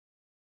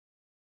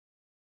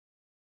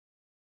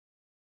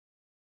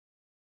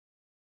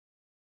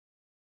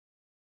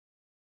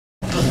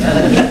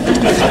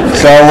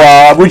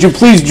So would you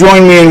please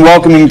join me in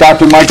welcoming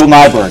Dr. Michael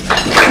Neiberg.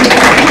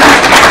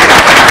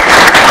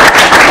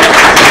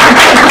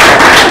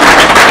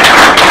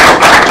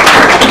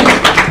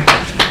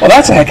 Well,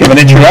 that's a heck of an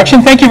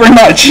introduction. Thank you very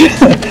much.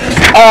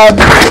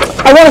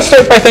 I want to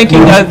start by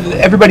thanking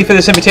everybody for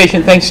this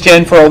invitation. Thanks,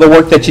 Jen, for all the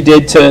work that you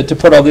did to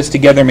put all this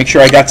together, make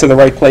sure I got to the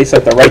right place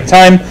at the right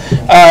time.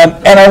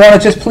 And I want to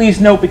just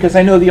please note, because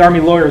I know the Army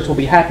lawyers will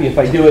be happy if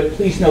I do it,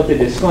 please note the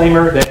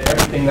disclaimer that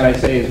everything that I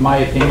say is my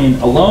opinion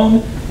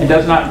alone and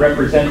does not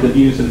represent the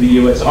views of the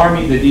U.S.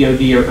 Army, the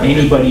DoD, or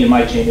anybody in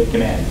my chain of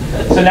command.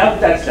 So now that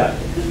that's done.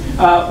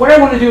 What I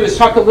want to do is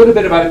talk a little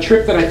bit about a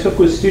trip that I took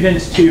with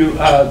students to,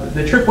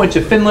 the trip went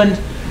to Finland,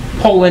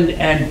 Poland,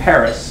 and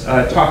Paris,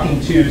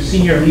 talking to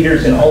senior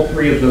leaders in all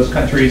three of those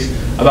countries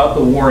about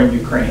the war in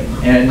Ukraine.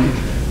 And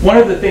one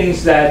of the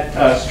things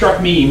that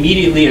struck me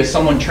immediately as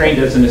someone trained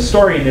as an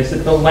historian is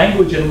that the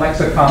language and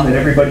lexicon that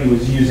everybody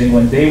was using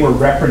when they were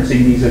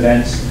referencing these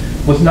events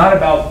was not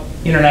about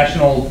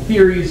international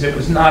theories, it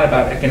was not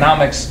about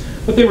economics.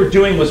 What they were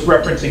doing was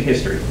referencing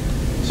history.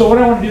 So what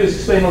I want to do is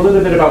explain a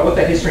little bit about what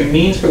that history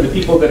means for the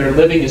people that are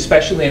living,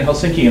 especially in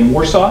Helsinki and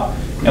Warsaw.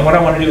 And what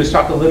I want to do is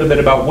talk a little bit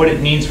about what it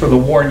means for the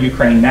war in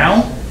Ukraine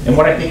now, and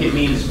what I think it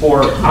means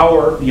for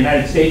the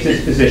United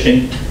States'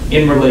 position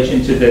in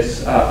relation to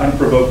this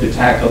unprovoked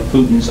attack of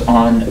Putin's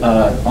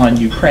on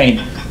Ukraine.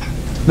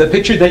 The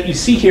picture that you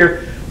see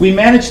here, we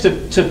managed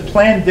to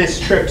plan this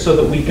trip so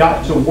that we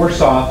got to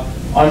Warsaw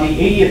on the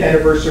 80th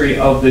anniversary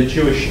of the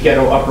Jewish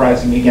ghetto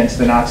uprising against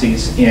the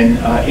Nazis in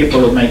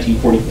April of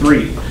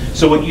 1943.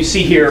 So what you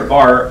see here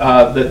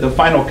are the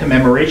final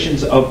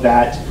commemorations of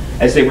that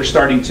as they were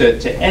starting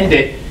to end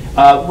it.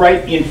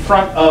 Right in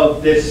front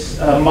of this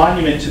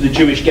monument to the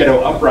Jewish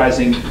ghetto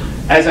uprising,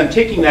 as I'm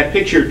taking that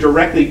picture,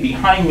 directly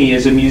behind me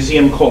is a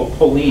museum called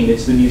Polin.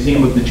 It's the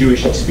Museum of the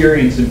Jewish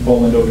Experience in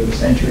Poland over the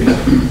centuries.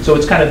 So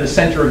it's kind of the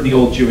center of the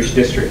old Jewish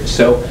district.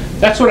 So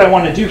that's what I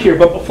want to do here.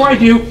 But before I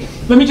do,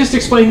 let me just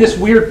explain this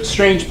weird,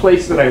 strange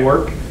place that I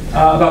work,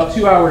 about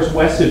 2 hours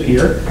west of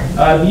here.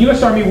 The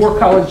U.S. Army War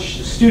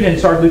College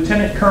students are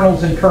lieutenant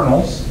colonels and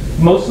colonels,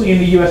 mostly in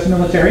the U.S.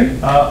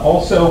 military.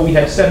 Also, we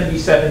have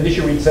 77, this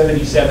year we had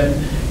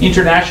 77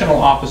 international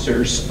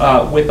officers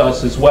with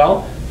us as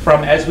well,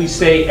 from, as we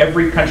say,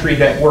 every country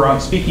that we're on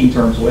speaking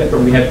terms with, or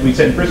we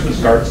send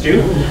Christmas cards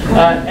to.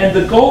 And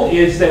the goal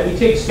is that we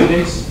take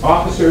students,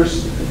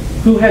 officers,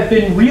 who have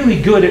been really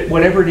good at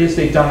whatever it is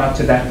they've done up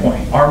to that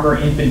point, armor,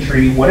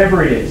 infantry,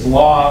 whatever it is,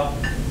 law,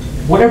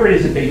 whatever it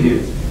is that they do.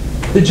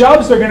 The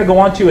jobs they're going to go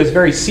on to as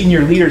very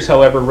senior leaders,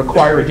 however,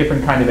 require a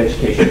different kind of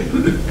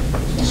education.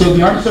 So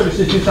the Armed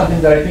Services do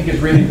something that I think is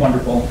really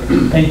wonderful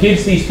and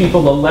gives these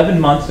people 11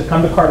 months to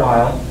come to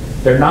Carlisle.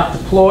 They're not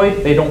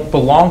deployed, they don't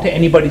belong to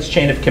anybody's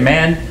chain of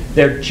command,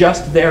 they're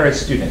just there as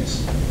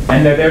students.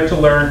 And they're there to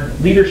learn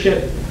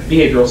leadership,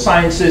 behavioral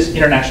sciences,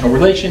 international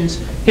relations,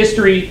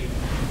 history,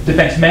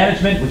 defense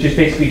management, which is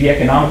basically the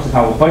economics of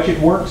how a budget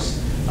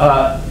works,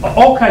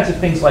 all kinds of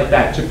things like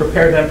that to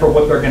prepare them for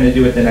what they're going to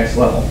do at the next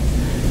level.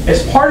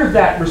 As part of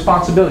that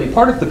responsibility,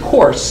 part of the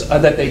course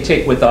that they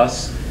take with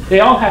us, they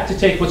all have to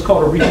take what's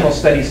called a regional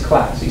studies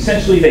class.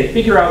 Essentially, they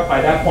figure out by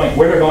that point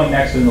where they're going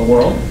next in the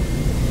world.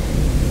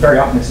 Very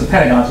often it's the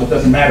Pentagon, so it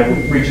doesn't matter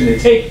what region they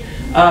take.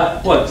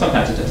 Well,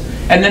 sometimes it does.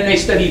 And then they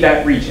study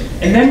that region.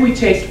 And then we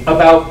take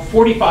about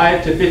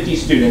 45 to 50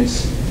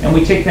 students, and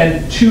we take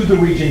them to the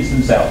regions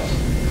themselves.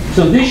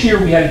 So this year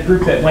we had a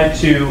group that went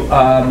to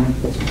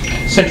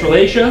Central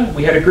Asia,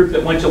 we had a group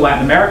that went to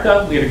Latin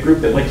America, we had a group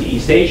that went to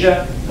East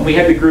Asia, and we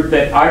had the group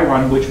that I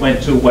run, which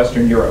went to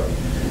Western Europe.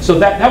 So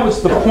that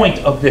was the point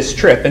of this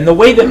trip. And the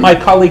way that my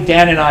colleague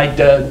Dan and I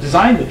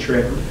designed the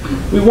trip,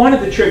 we wanted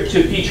the trip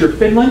to feature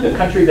Finland, a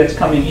country that's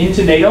coming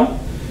into NATO.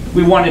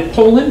 We wanted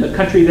Poland, a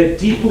country that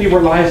deeply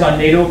relies on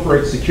NATO for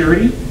its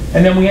security.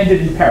 And then we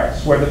ended in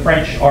Paris, where the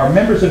French are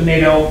members of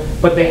NATO,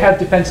 but they have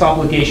defense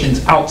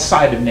obligations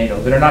outside of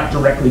NATO that are not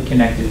directly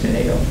connected to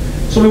NATO.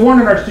 So we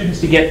wanted our students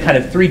to get kind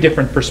of 3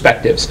 different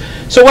perspectives.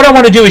 So what I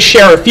want to do is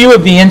share a few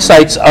of the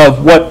insights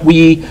of what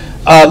we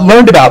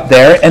learned about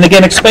there, and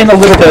again explain a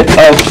little bit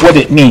of what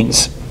it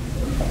means.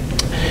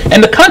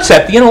 And the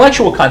concept, the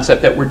intellectual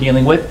concept that we're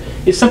dealing with,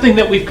 is something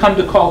that we've come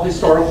to call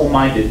historical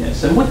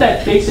mindedness. And what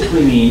that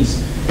basically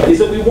means is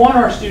that we want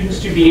our students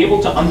to be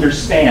able to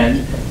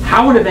understand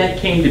how an event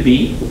came to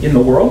be in the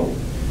world,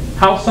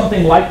 how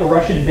something like the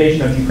Russian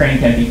invasion of Ukraine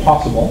can be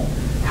possible,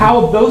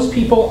 how those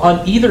people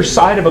on either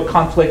side of a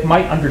conflict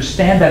might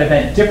understand that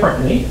event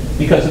differently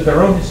because of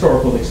their own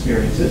historical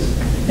experiences,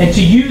 and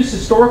to use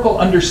historical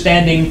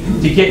understanding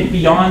to get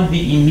beyond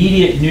the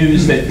immediate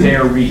news that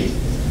they're reading.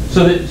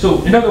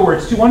 So in other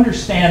words, to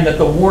understand that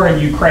the war in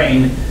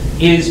Ukraine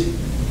is,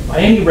 by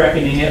any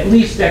reckoning, at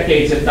least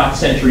decades, if not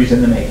centuries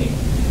in the making.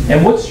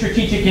 And what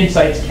strategic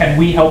insights can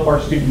we help our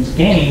students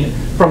gain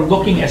from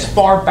looking as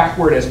far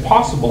backward as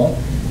possible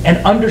and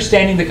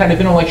understanding the kind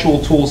of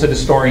intellectual tools that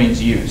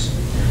historians use?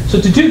 So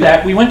to do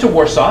that, we went to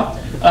Warsaw.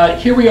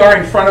 Here we are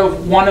in front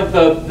of one of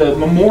the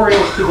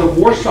memorials to the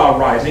Warsaw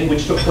Rising,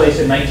 which took place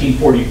in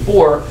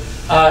 1944.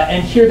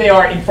 And here they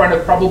are in front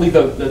of probably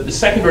the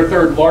second or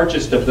third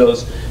largest of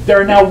those. There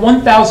are now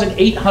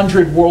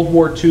 1,800 World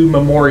War II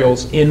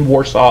memorials in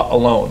Warsaw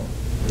alone.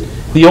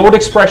 The old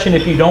expression,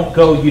 if you don't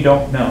go, you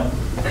don't know.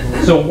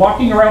 So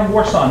walking around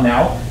Warsaw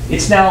now,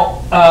 it's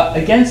now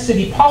against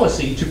city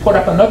policy to put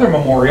up another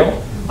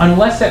memorial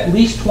unless at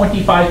least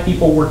 25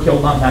 people were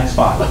killed on that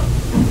spot.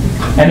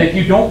 And if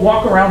you don't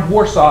walk around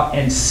Warsaw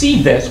and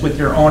see this with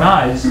your own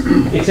eyes,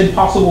 it's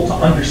impossible to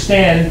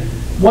understand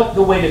what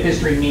the weight of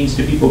history means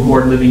to people who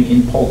are living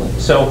in Poland.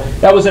 So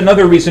that was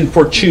another reason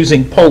for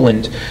choosing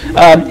Poland.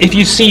 If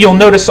you see, you'll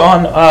notice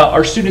on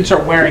our students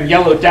are wearing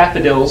yellow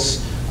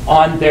daffodils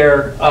on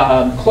their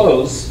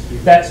clothes.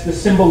 That's the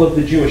symbol of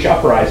the Jewish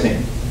uprising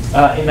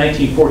in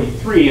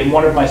 1943. And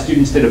one of my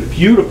students did a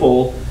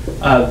beautiful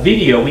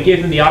video. We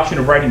gave them the option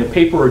of writing a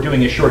paper or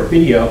doing a short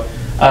video.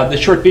 The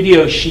short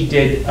video she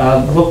did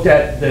looked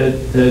at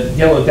the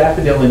yellow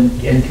daffodil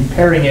and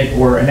comparing it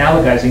or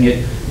analogizing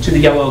it to the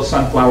yellow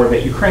sunflower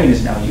that Ukraine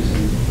is now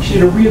using. She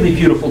did a really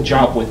beautiful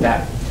job with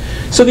that.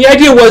 So the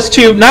idea was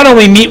to not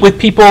only meet with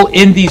people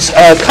in these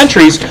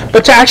countries,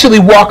 but to actually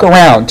walk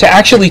around, to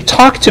actually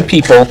talk to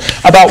people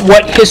about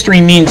what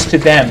history means to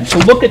them, to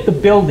look at the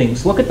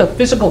buildings, look at the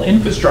physical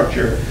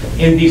infrastructure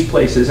in these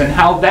places and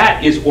how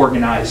that is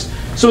organized.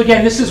 So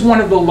again, this is one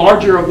of the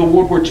larger of the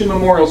World War II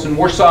memorials in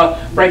Warsaw.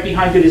 Right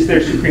behind it is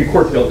their Supreme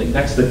Court building.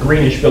 That's the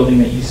greenish building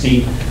that you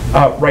see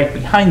right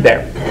behind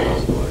there.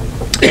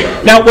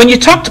 Now, when you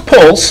talk to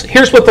Poles,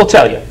 here's what they'll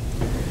tell you.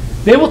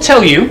 They will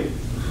tell you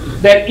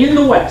that in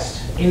the West,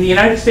 in the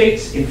United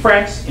States, in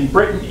France, in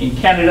Britain, in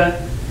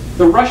Canada,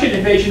 the Russian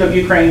invasion of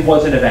Ukraine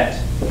was an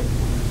event.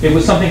 It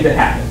was something that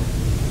happened.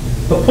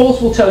 The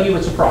Poles will tell you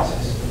it's a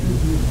process.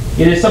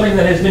 It is something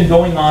that has been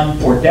going on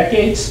for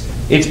decades.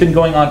 It's been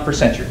going on for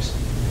centuries.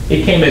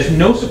 It came as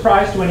no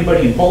surprise to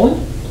anybody in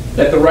Poland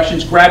that the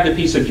Russians grabbed a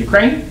piece of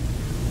Ukraine,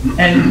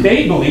 and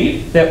they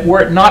believe that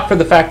were it not for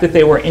the fact that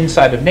they were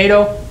inside of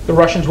NATO, the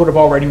Russians would have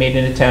already made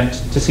an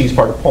attempt to seize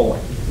part of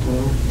Poland.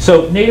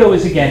 So NATO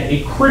is, again,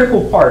 a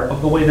critical part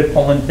of the way that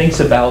Poland thinks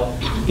about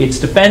its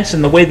defense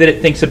and the way that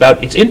it thinks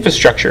about its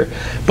infrastructure.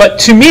 But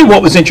to me,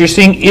 what was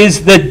interesting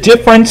is the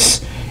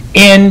difference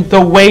in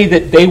the way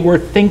that they were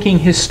thinking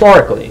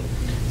historically.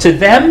 To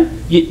them,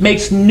 it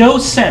makes no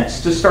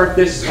sense to start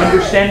this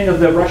understanding of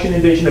the Russian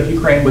invasion of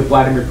Ukraine with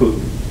Vladimir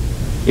Putin.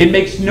 It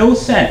makes no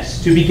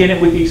sense to begin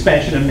it with the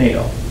expansion of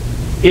NATO.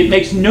 It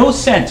makes no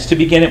sense to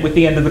begin it with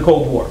the end of the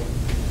Cold War.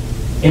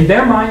 In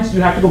their minds,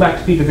 you have to go back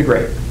to Peter the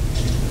Great.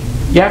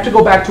 You have to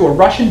go back to a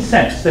Russian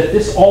sense that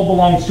this all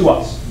belongs to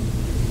us.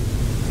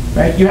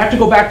 Right? You have to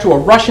go back to a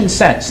Russian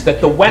sense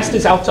that the West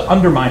is out to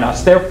undermine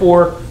us,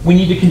 therefore we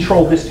need to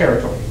control this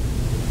territory.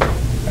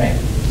 Right?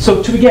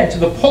 So to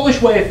the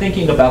Polish way of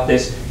thinking about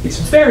this, it's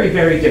very,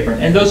 very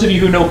different. And those of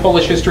you who know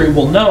Polish history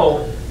will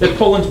know that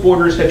Poland's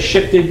borders have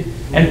shifted,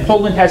 and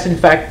Poland has in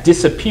fact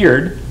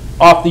disappeared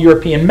off the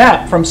European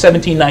map from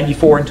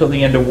 1794 until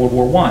the end of World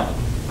War I.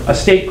 A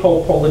state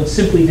called Poland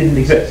simply didn't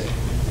exist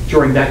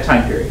during that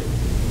time period.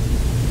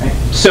 Right?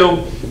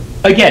 So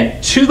again,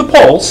 to the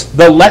Poles,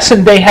 the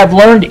lesson they have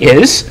learned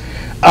is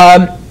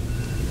that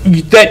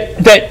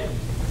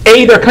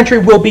A, their country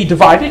will be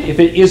divided if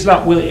it is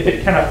not willing, if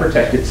it cannot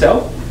protect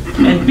itself,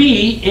 and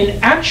B,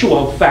 in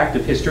actual fact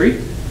of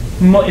history,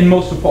 in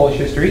most of Polish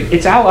history,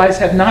 its allies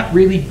have not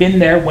really been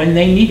there when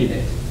they needed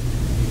it.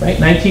 Right?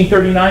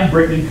 1939,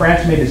 Britain and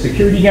France made a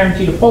security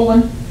guarantee to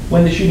Poland.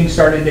 When the shooting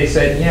started, they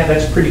said, yeah,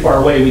 that's pretty far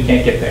away, we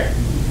can't get there.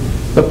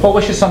 The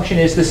Polish assumption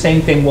is the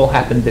same thing will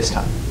happen this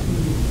time.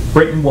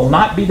 Britain will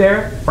not be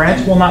there,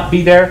 France will not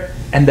be there,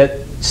 and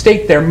the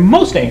state they're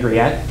most angry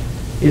at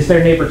is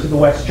their neighbor to the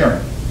west,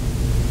 Germany,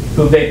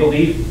 who they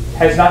believe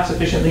has not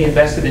sufficiently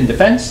invested in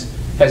defense,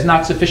 has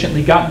not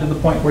sufficiently gotten to the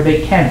point where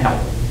they can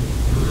help.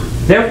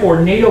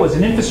 Therefore, NATO as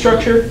an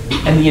infrastructure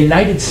and the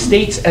United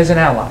States as an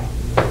ally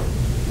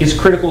is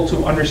critical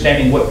to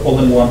understanding what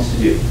Poland wants to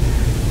do.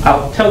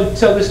 I'll tell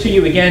this to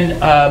you again,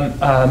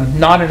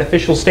 not an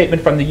official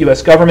statement from the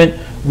US government.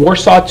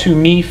 Warsaw, to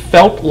me,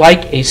 felt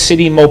like a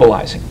city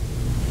mobilizing.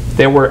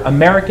 There were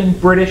American,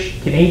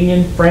 British,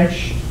 Canadian,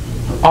 French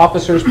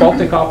officers,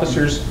 Baltic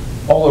officers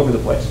all over the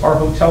place. Our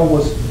hotel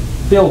was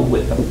filled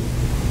with them.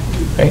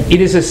 Okay?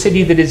 It is a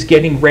city that is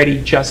getting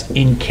ready just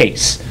in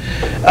case.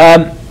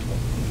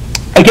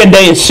 Again,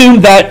 they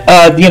assume that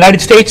the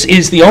United States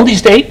is the only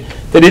state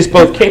that is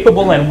both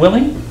capable and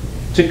willing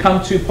to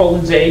come to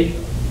Poland's aid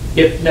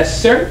if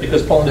necessary,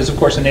 because Poland is, of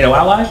course, a NATO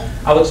ally.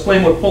 I'll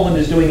explain what Poland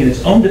is doing in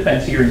its own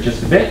defense here in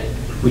just a bit,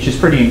 which is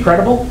pretty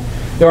incredible.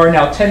 There are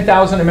now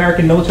 10,000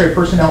 American military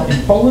personnel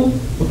in Poland.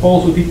 The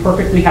Poles would be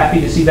perfectly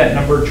happy to see that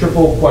number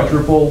triple,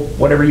 quadruple,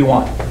 whatever you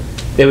want.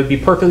 They would be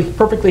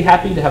perfectly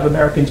happy to have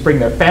Americans bring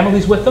their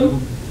families with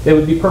them. They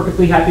would be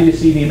perfectly happy to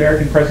see the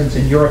American presence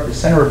in Europe, the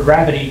center of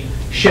gravity,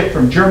 shift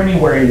from Germany,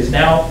 where it is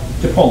now,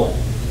 to Poland.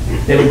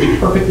 They would be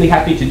perfectly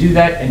happy to do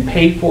that and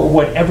pay for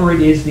whatever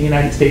it is the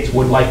United States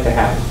would like to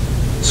have.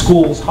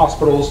 Schools,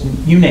 hospitals,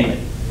 you name it.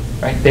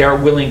 Right? They are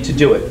willing to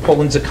do it.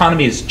 Poland's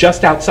economy is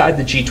just outside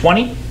the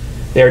G20.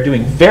 They are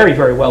doing very,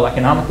 very well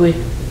economically.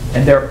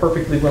 And they're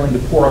perfectly willing to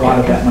pour a lot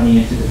of that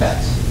money into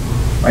defense,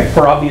 right,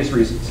 for obvious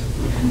reasons.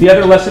 The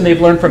other lesson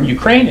they've learned from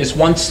Ukraine is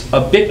once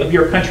a bit of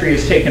your country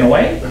is taken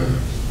away,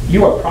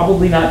 you are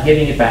probably not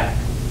getting it back.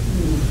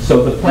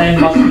 So the plan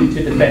must be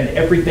to defend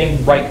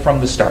everything right from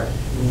the start.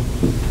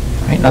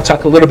 Right, and I'll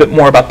talk a little bit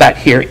more about that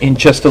here in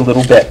just a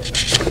little bit.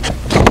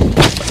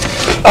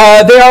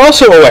 They are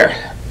also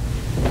aware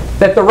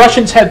that the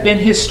Russians have been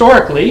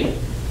historically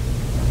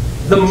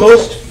the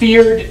most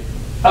feared,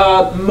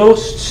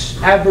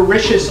 most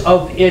avaricious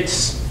of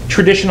its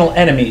traditional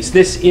enemies.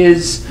 This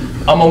is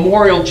a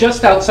memorial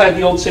just outside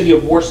the old city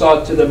of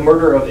Warsaw to the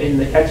murder in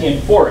the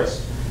Katian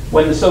forest,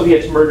 when the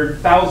Soviets murdered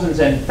thousands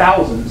and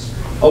thousands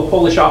of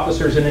Polish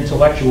officers and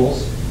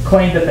intellectuals,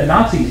 claimed that the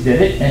Nazis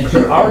did it, and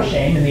to our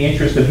shame, in the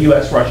interest of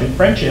US-Russian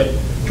friendship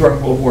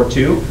during World War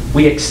II,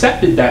 we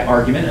accepted that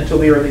argument until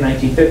the early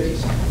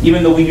 1950s,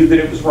 even though we knew that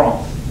it was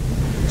wrong.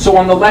 So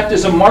on the left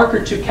is a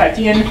marker to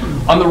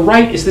Katian. On the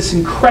right is this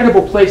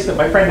incredible place that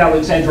my friend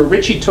Alexandra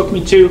Ritchie took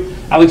me to.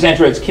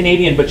 Alexandra is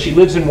Canadian, but she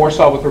lives in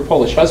Warsaw with her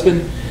Polish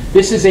husband.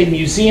 This is a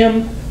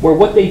museum where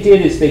what they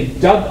did is they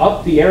dug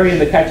up the area in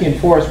the Katian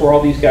forest where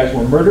all these guys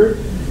were murdered.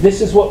 This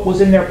is what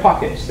was in their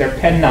pockets, their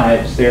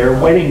penknives, their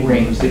wedding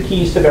rings, the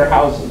keys to their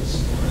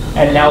houses.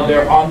 And now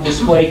they're on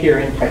display here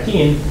in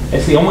Katian.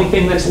 It's the only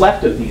thing that's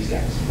left of these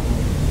guys.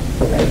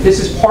 This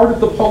is part of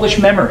the Polish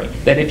memory,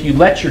 that if you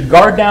let your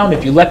guard down,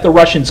 if you let the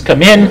Russians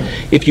come in,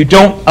 if you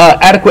don't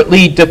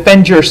adequately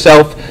defend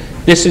yourself,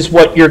 this is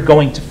what you're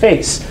going to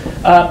face.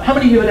 How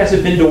many of you guys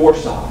have been to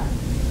Warsaw?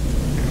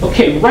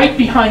 Okay, right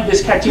behind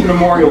this Katian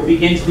Memorial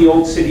begins the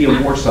old city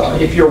of Warsaw.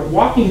 If you're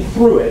walking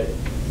through it,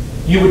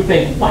 you would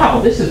think,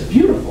 wow, this is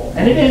beautiful.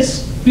 And it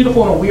is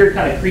beautiful in a weird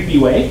kind of creepy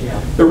way. Yeah.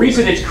 The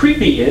reason it's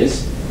creepy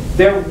is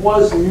there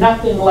was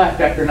nothing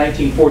left after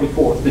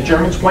 1944. The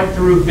Germans went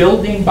through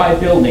building by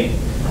building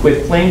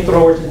with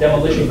flamethrowers and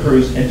demolition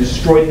crews and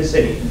destroyed the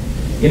city.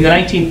 In the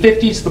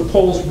 1950s, the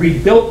Poles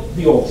rebuilt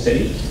the old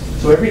city.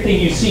 So everything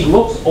you see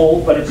looks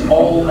old, but it's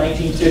all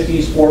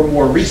 1950s or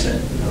more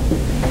recent.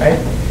 Right?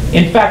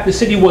 In fact, the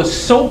city was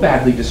so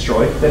badly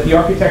destroyed that the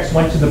architects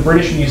went to the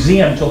British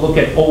Museum to look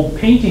at old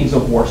paintings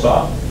of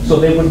Warsaw so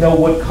they would know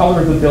what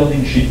color the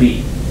building should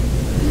be.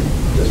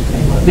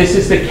 This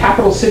is the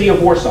capital city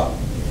of Warsaw.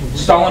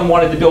 Stalin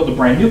wanted to build a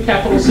brand new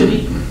capital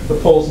city. The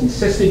Poles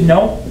insisted,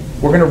 no,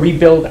 we're going to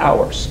rebuild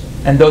ours.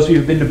 And those of you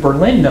who've been to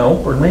Berlin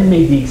know, Berlin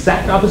made the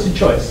exact opposite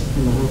choice.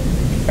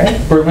 Right?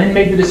 Berlin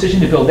made the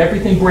decision to build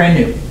everything brand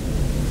new.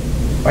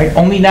 Right?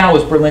 Only now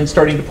is Berlin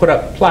starting to put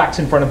up plaques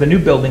in front of the new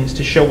buildings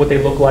to show what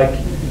they look like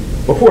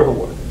before the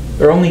war.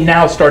 They're only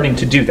now starting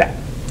to do that.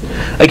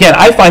 Again,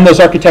 I find those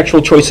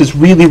architectural choices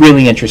really,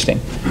 really interesting.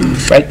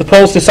 Right? The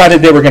Poles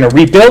decided they were going to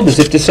rebuild, as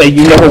if to say,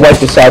 you never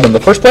wiped this out in the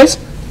first place.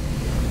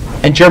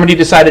 And Germany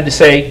decided to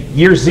say,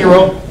 year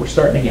zero, we're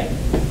starting again.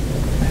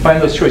 I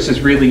find those choices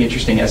really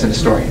interesting as an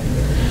historian.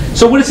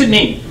 So what does it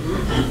mean?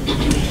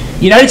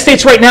 The United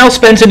States right now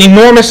spends an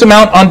enormous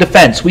amount on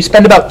defense. We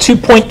spend about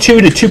 2.2 to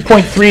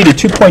 2.3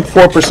 to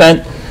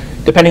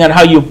 2.4%, depending on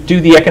how you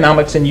do the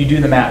economics and you do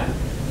the math.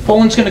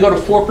 Poland's going to go to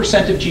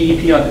 4% of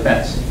GDP on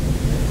defense.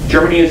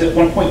 Germany is at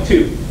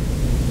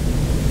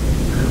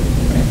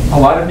 1.2. A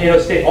lot of NATO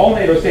states, all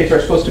NATO states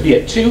are supposed to be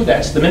at 2.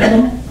 That's the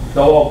minimum.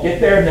 They'll all get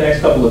there in the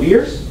next couple of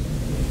years.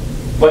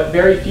 But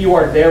very few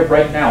are there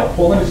right now.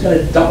 Poland is going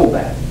to double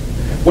that.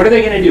 What are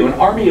they going to do? An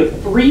army of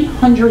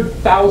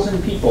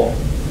 300,000 people.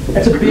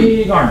 That's a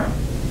big army.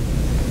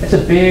 That's a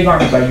big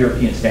army by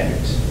European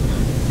standards.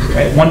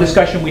 Right? One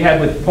discussion we had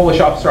with a Polish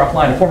officer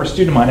offline, a former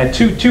student of mine, I had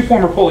two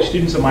former Polish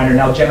students of mine are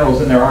now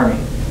generals in their army.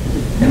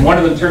 And one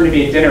of them turned to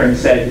me at dinner and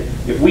said,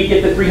 if we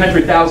get the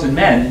 300,000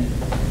 men,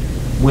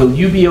 will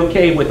you be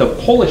okay with a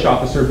Polish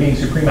officer being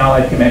Supreme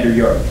Allied Commander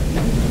Europe?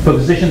 A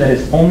position that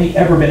has only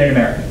ever been in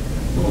America.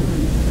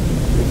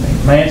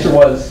 My answer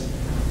was,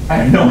 I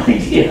have no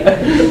idea.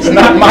 It's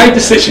not my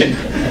decision.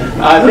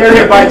 They're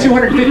going to buy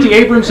 250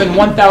 Abrams and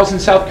 1,000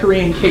 South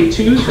Korean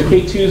K2s. The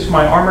K2s,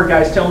 my armor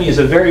guys tell me, is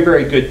a very,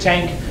 very good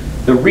tank.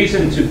 The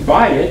reason to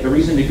buy it, the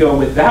reason to go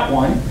with that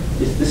one,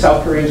 is the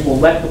South Koreans will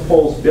let the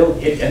Poles build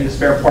it and the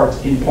spare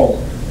parts in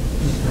Poland.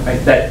 Right?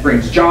 That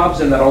brings jobs,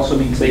 and that also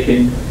means they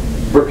can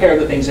repair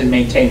the things and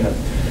maintain them.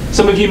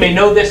 Some of you may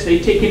know this.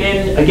 They've taken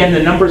in, again,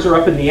 the numbers are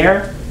up in the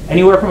air,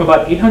 anywhere from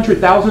about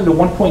 800,000 to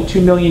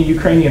 1.2 million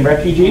Ukrainian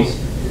refugees.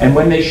 And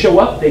when they show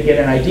up, they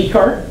get an ID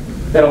card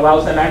that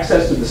allows them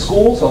access to the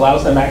schools,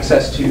 allows them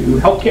access to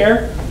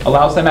healthcare,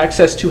 allows them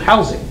access to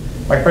housing.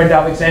 My friend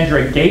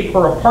Alexandra gave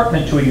her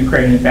apartment to a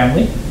Ukrainian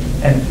family,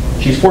 and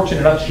she's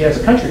fortunate enough she has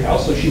a country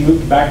house, so she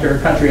moved back to her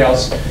country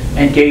house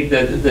and gave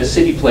the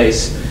city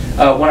place.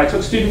 When I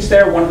took students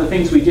there, one of the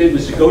things we did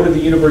was to go to the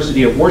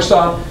University of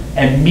Warsaw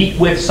and meet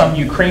with some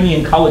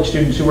Ukrainian college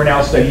students who are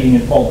now studying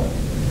in Poland.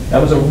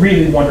 That was a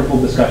really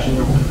wonderful discussion,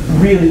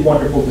 really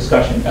wonderful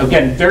discussion.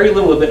 Again, very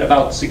little of it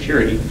about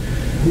security.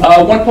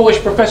 One Polish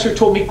professor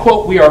told me,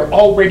 quote, we are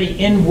already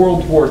in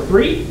World War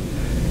III.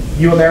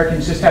 You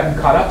Americans just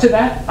haven't caught up to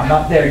that. I'm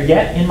not there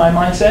yet in my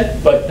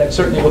mindset, but that's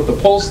certainly what the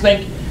Poles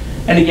think.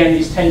 And again,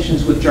 these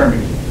tensions with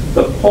Germany.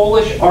 The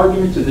Polish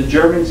argument to the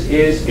Germans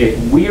is, if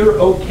we're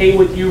okay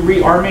with you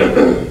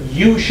rearming,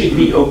 you should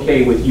be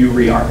okay with you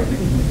rearming.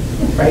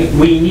 Right?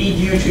 We need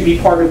you to be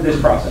part of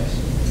this process.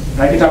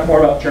 And I can talk more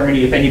about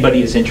Germany if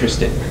anybody is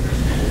interested.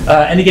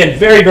 And again,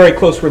 very, very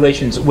close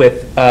relations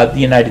with the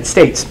United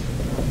States.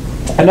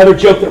 Another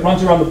joke that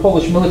runs around the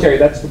Polish military,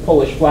 that's the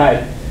Polish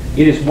flag.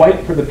 It is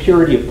white for the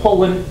purity of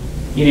Poland.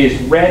 It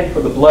is red for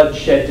the blood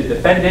shed to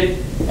defend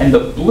it. And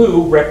the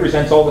blue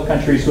represents all the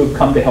countries who have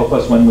come to help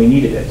us when we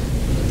needed it.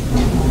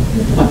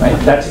 Right?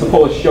 That's the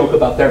Polish joke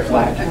about their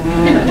flag.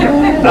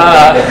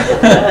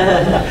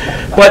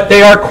 But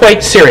they are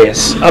quite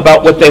serious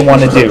about what they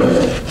want to do.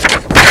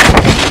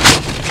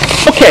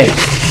 Okay,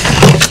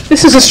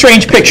 this is a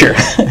strange picture.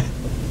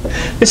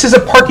 This is a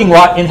parking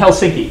lot in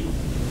Helsinki.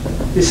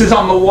 This is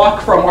on the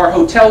walk from our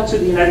hotel to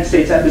the United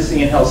States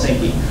Embassy in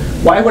Helsinki.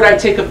 Why would I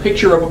take a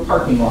picture of a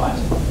parking lot?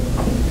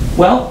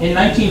 Well, in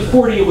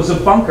 1940 it was a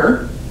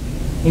bunker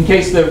in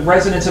case the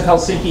residents of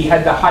Helsinki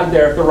had to hide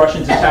there if the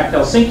Russians attacked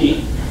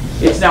Helsinki.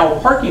 It's now a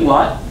parking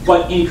lot,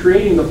 but in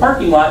creating the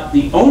parking lot,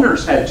 the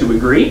owners had to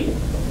agree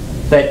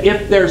that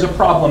if there's a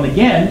problem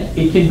again,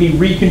 it can be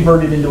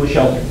reconverted into a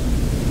shelter.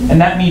 And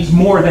that means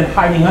more than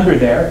hiding under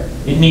there.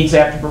 It means they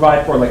have to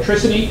provide for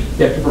electricity,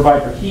 they have to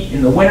provide for heat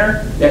in the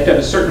winter, they have to have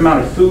a certain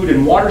amount of food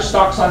and water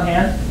stocks on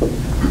hand.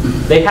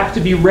 They have to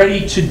be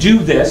ready to do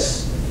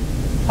this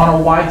on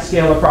a wide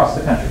scale across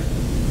the country.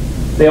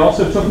 They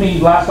also took me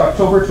last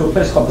October to a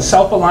place called the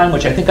Salpa line,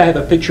 which I think I have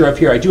a picture of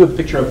here. I do have a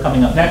picture of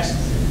coming up next,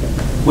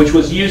 which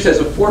was used as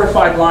a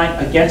fortified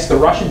line against the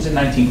Russians in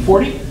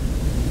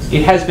 1940.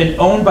 It has been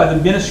owned by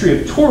the Ministry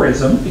of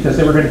Tourism because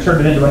they were going to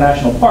turn it into a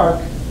national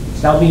park.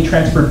 It's now being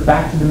transferred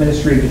back to the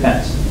Ministry of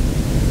Defense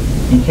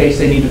in case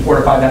they need to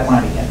fortify that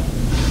line again.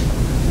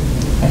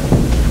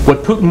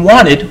 What Putin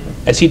wanted,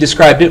 as he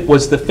described it,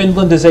 was the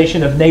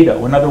Finlandization of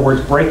NATO. In other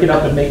words, break it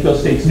up and make those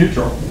states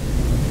neutral.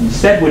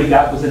 Instead, what he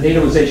got was a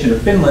NATOization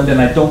of Finland,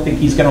 and I don't think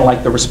he's going to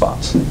like the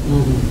response.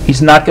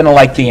 He's not going to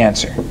like the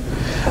answer.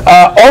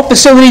 All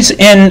facilities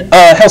in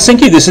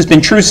Helsinki, this has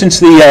been true since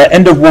the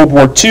end of World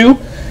War II,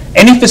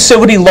 any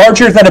facility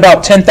larger than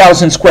about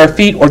 10,000 square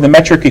feet, or the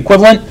metric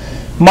equivalent,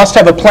 must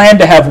have a plan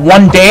to have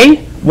 1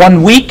 day,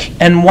 1 week,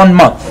 and 1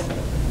 month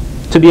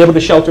to be able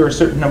to shelter a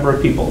certain number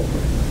of people.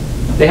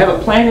 They have a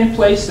plan in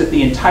place that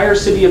the entire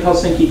city of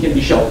Helsinki can be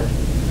sheltered.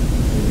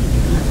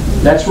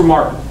 That's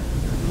remarkable.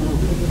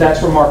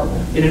 That's remarkable.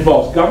 It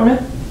involves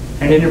government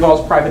and it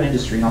involves private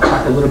industry. And I'll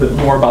talk a little bit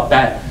more about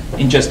that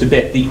in just a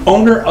bit. The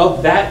owner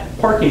of that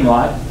parking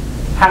lot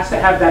has to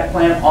have that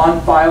plan on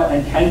file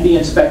and can be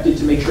inspected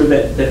to make sure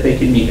that they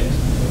can meet it.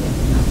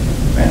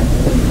 Right?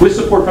 With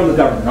support from the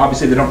government.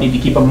 Obviously, they don't need to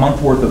keep a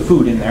month worth of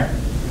food in there,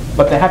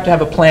 but they have to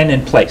have a plan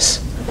in place.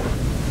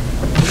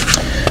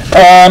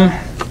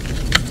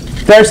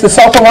 There's the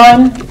Salpa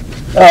line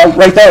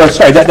right there.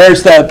 Sorry,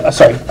 there's the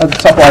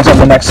Salpa line's on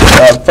the next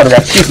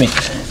photograph. Excuse me.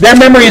 Their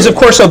memory is, of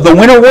course, of the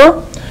Winter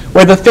War,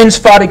 where the Finns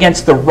fought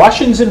against the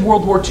Russians in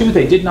World War II.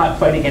 They did not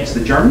fight against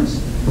the Germans.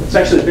 It's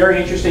actually a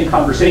very interesting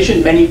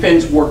conversation. Many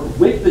Finns worked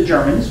with the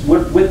Germans,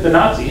 with the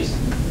Nazis,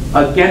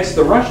 against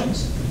the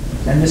Russians.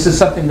 And this is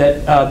something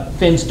that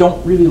Finns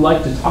don't really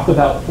like to talk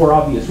about for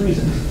obvious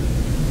reasons,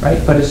 right?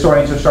 But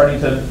historians are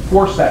starting to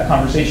force that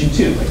conversation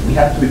too. Like, we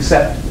have to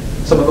accept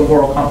some of the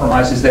moral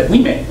compromises that we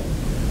made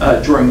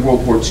during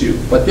World War II.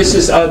 But this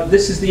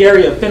is the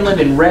area of Finland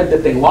in red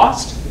that they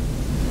lost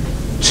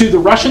to the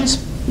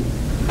Russians.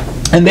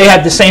 And they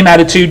had the same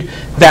attitude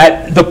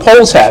that the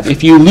Poles have.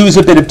 If you lose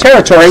a bit of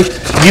territory,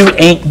 you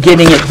ain't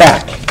getting it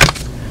back.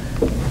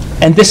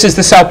 And this is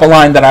the Salpa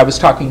line that I was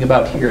talking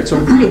about here. It's a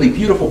really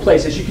beautiful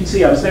place. As you can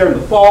see, I was there in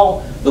the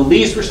fall. The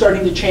leaves were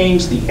starting to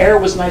change. The air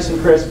was nice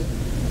and crisp.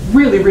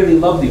 Really, really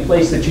lovely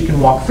place that you can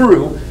walk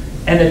through.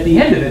 And at the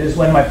end of it is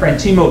when my friend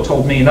Timo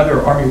told me,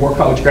 another Army War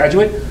College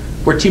graduate,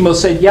 where Timo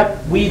said,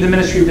 yep, we, the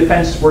Ministry of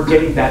Defense, we're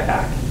getting that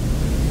back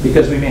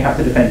because we may have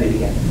to defend it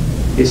again.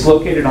 It's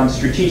located on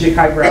strategic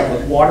high ground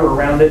with water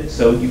around it,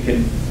 so you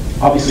can,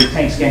 obviously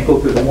tanks can't go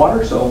through the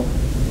water, so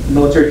the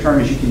military term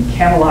is you can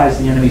canalize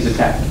the enemy's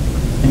attack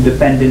and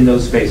defend in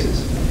those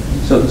spaces.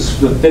 So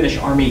the Finnish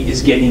army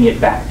is getting it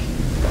back.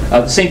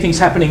 The same thing's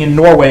happening in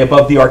Norway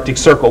above the Arctic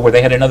Circle, where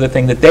they had another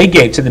thing that they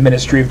gave to the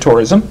Ministry of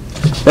Tourism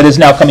that is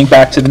now coming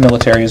back to the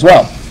military as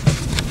well.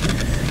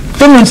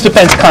 Finland's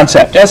defense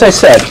concept. As I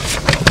said,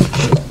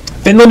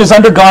 Finland has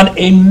undergone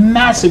a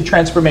massive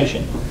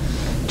transformation.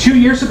 2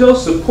 years ago,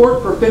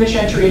 support for Finnish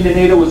entry into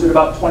NATO was at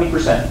about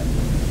 20%.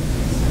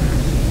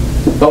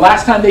 The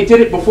last time they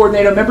did it before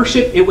NATO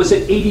membership, it was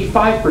at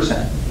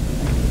 85%.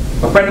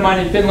 A friend of mine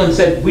in Finland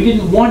said, we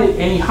didn't want it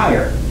any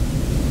higher.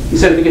 He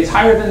said, if it gets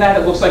higher than that,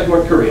 it looks like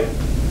North Korea.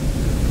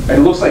 It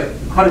looks like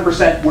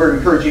 100% we're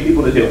encouraging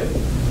people to do it.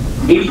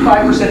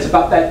 85% is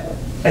about that,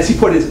 as he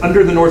put it, is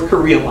under the North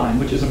Korea line,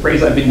 which is a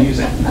phrase I've been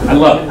using. I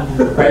love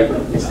it, right?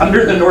 It's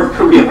under the North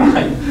Korea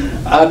line.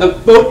 The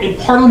vote in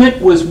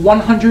Parliament was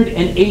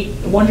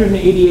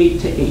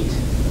 188 to 8.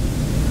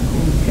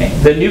 Okay.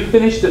 The new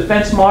Finnish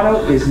defense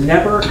motto is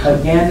never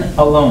again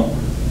alone.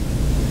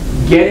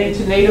 Get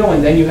into NATO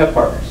and then you have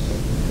partners.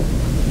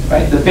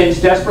 Right? The Finns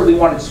desperately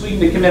wanted Sweden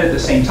to come in at the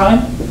same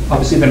time.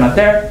 Obviously, they're not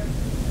there.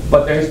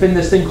 But there's been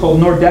this thing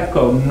called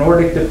NORDEFCO,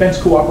 Nordic Defense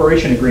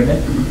Cooperation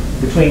Agreement,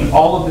 between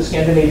all of the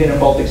Scandinavian and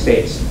Baltic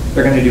states.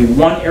 They're going to do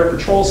one air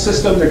patrol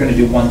system. They're going to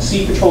do one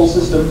sea patrol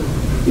system.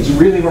 It's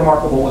really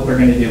remarkable what they're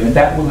going to do. And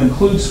that will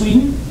include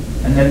Sweden.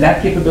 And then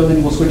that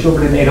capability will switch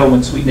over to NATO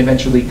when Sweden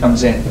eventually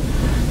comes in.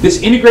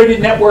 This integrated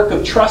network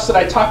of trust that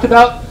I talked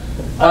about,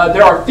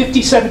 there are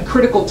 57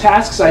 critical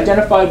tasks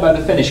identified by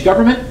the Finnish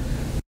government.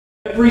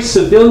 Every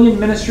civilian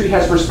ministry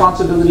has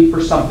responsibility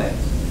for something.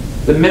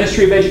 The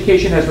Ministry of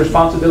Education has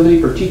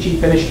responsibility for teaching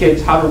Finnish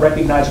kids how to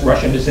recognize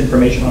Russian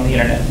disinformation on the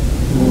internet.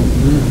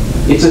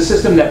 It's a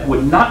system that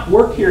would not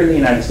work here in the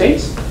United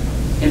States,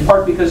 in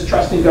part because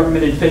trust in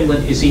government in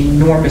Finland is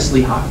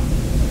enormously high.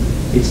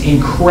 It's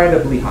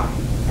incredibly high.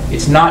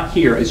 It's not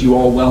here, as you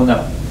all well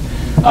know.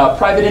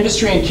 Private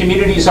industry and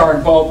communities are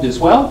involved as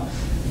well.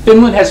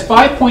 Finland has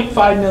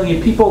 5.5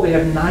 million people. They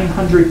have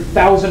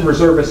 900,000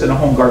 reservists and a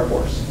home guard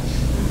force.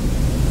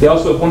 They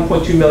also have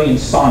 1.2 million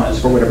saunas,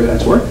 for whatever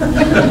that's worth.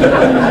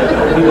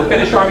 When the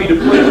Finnish army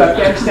deployed to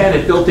Afghanistan,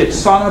 it built its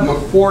sauna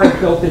before it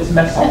built its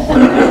mess hall.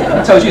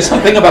 That tells you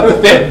something about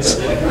the Finns.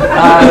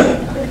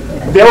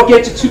 They'll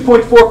get to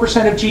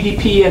 2.4% of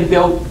GDP, and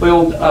they'll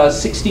build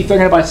they're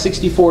going to buy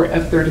 64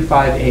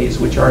 F-35As,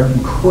 which are an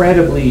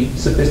incredibly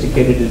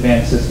sophisticated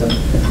advanced system.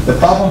 The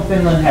problem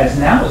Finland has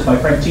now, as my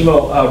friend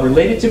Timo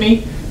related to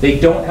me, they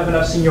don't have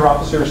enough senior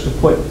officers to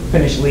put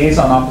Finnish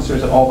liaison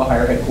officers at all the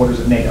higher headquarters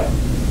of NATO,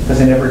 because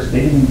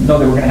they didn't know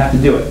they were going to have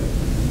to do it.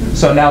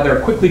 So now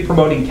they're quickly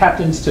promoting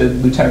captains to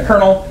lieutenant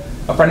colonel.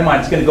 A friend of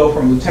mine is going to go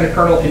from lieutenant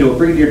colonel into a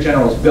brigadier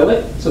general's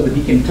billet so that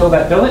he can fill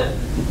that billet.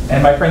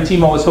 And my friend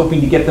Timo is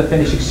hoping to get the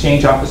Finnish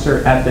exchange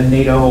officer at the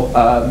NATO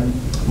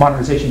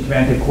Modernization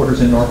Command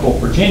headquarters in Norfolk,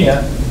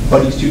 Virginia,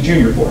 but he's too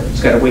junior for it.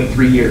 He's got to wait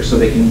 3 years so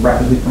they can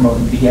rapidly promote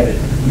him to get it.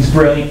 He's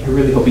brilliant. I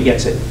really hope he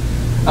gets it.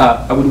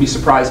 I wouldn't be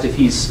surprised if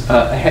he's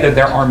ahead of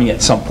their army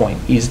at some point.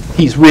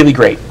 He's really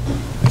great.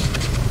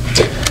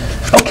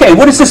 Okay,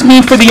 what does this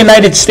mean for the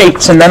United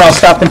States? And then I'll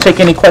stop and take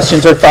any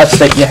questions or thoughts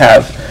that you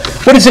have.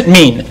 What does it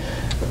mean?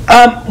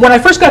 When I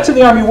first got to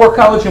the Army War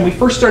College and we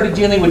first started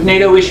dealing with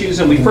NATO issues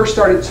and we first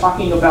started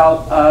talking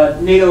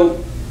about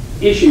NATO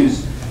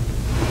issues,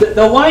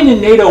 the line in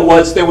NATO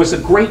was there was a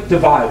great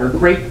divide or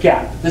great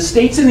gap. The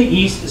states in the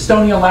east,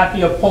 Estonia,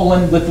 Latvia,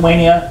 Poland,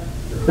 Lithuania,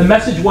 the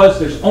message was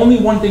there's only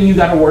one thing you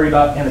got to worry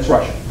about, and it's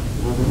Russia.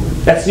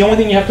 That's the only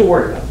thing you have to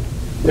worry about.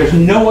 There's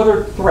no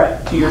other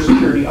threat to your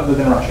security other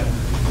than Russia.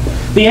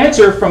 The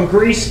answer from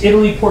Greece,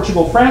 Italy,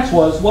 Portugal, France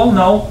was, well,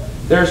 no,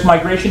 there's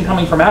migration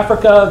coming from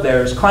Africa,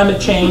 there's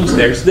climate change,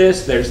 there's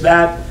this, there's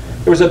that.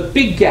 There was a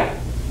big gap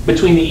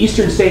between the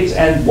eastern states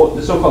and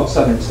the so-called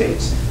southern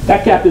states.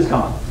 That gap is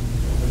gone.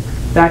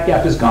 That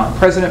gap is gone.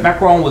 President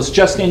Macron was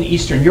just in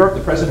Eastern Europe,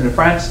 the president of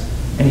France,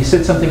 and he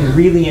said something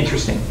really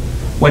interesting.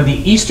 When the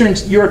Eastern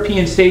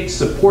European states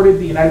supported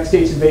the United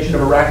States invasion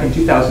of Iraq in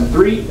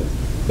 2003,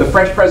 the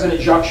French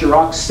president Jacques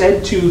Chirac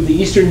said to the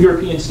Eastern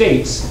European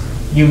states,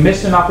 you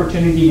missed an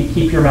opportunity to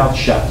keep your mouth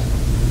shut.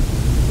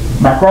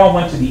 Macron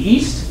went to the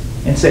east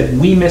and said,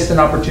 we missed an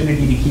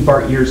opportunity to keep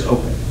our ears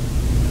open,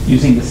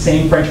 using the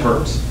same French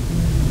verbs.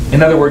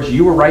 In other words,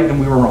 you were right and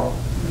we were wrong.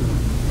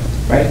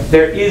 Right?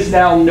 There is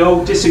now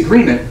no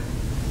disagreement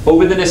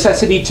over the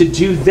necessity to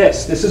do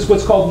this. This is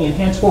what's called the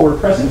enhanced forward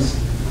presence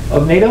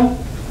of NATO,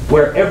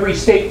 where every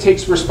state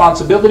takes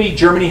responsibility.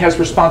 Germany has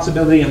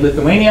responsibility in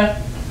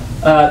Lithuania.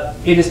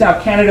 It is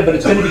now Canada, but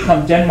it's going to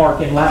become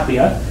Denmark and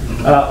Latvia.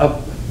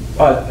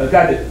 A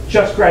guy that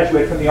just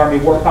graduated from the Army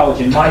War College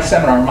in my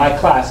seminar, my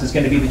class, is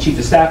going to be the chief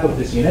of staff of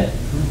this unit.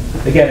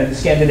 Again, in the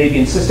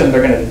Scandinavian system,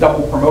 they're going to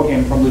double promote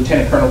him from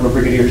lieutenant colonel to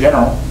brigadier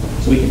general,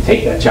 so he can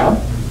take that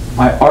job.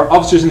 Our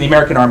officers in the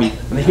American Army,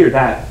 when they hear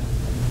that,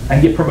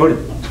 and get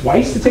promoted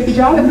twice to take the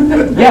job?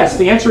 Yes,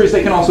 the answer is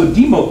they can also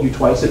demote you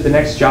twice if the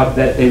next job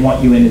that they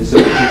want you in is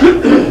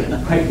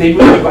right? They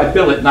move you by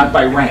billet, not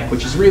by rank,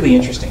 which is really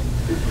interesting.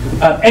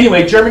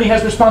 Anyway, Germany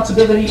has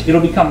responsibility.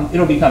 It'll become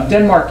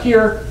Denmark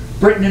here.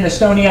 Britain and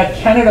Estonia.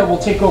 Canada will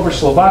take over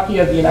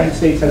Slovakia. The United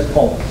States has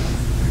Poland.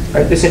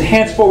 Right? This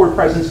enhanced forward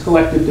presence,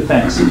 collective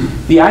defense.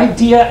 The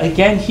idea,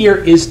 again, here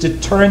is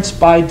deterrence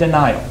by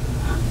denial.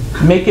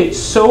 Make it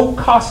so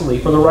costly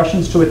for the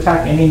Russians to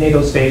attack any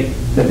NATO state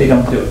that they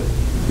don't do it.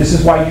 This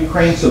is why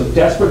Ukraine so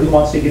desperately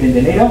wants to get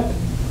into NATO,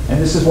 and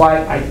this is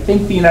why I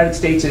think the United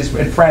States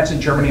and France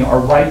and Germany are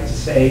right to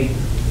say,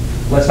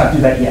 let's not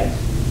do that yet.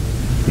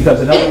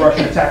 Because another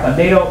Russian attack on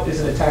NATO is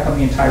an attack on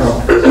the entire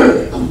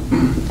alliance.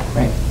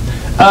 Right?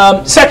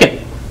 Second,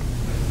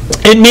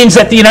 it means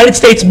that the United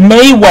States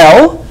may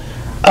well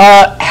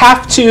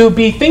have to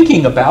be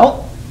thinking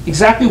about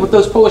exactly what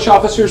those Polish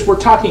officers were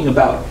talking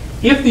about.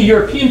 If the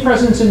European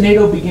presence in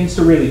NATO begins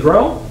to really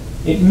grow,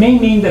 it may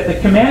mean that the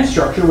command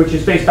structure, which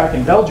is based back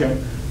in Belgium,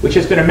 which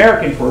has been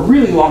American for a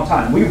really long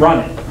time, we run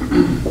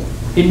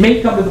it, it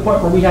may come to the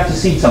point where we have to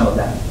cede some of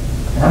that.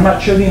 And I'm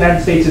not sure the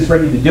United States is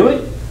ready to do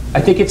it, I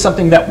think it's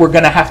something that we're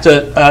going to have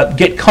to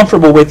get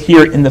comfortable with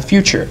here in the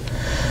future.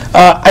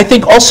 I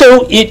think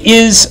also it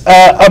is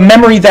a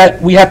memory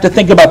that we have to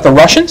think about the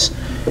Russians,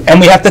 and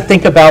we have to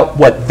think about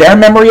what their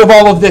memory of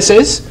all of this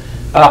is.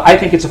 I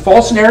think it's a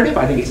false narrative.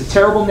 I think it's a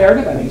terrible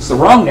narrative. I think it's the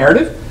wrong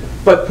narrative.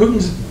 But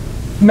Putin's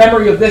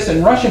memory of this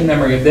and Russian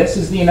memory of this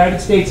is the United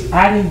States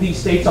adding these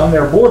states on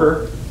their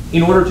border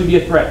in order to be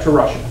a threat to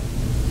Russia.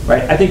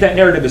 Right? I think that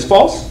narrative is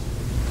false.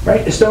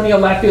 Right? Estonia,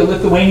 Latvia,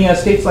 Lithuania,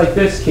 states like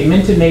this came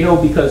into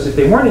NATO because if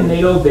they weren't in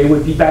NATO, they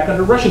would be back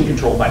under Russian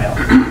control by now.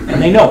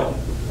 And they know it.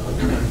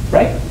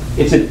 Right?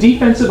 It's a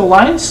defensive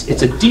alliance.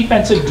 It's a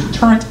defensive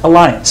deterrent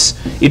alliance.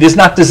 It is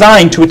not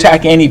designed to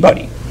attack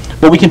anybody.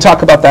 But we can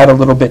talk about that a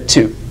little bit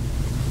too.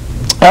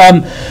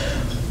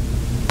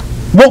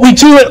 What we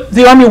do at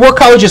the Army War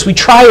College is we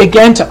try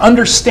again to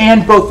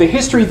understand both the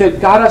history that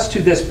got us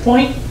to this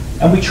point,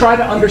 and we try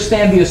to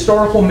understand the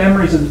historical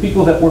memories of the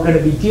people that we're going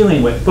to be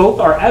dealing with, both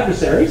our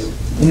adversaries,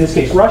 in this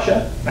case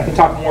Russia. I can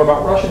talk more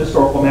about Russian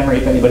historical memory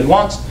if anybody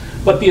wants,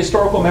 but the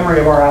historical memory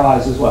of our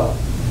allies as well.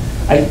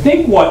 I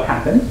think what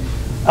happened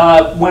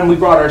when we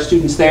brought our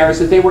students there is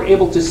that they were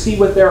able to see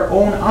with their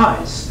own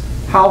eyes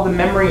how the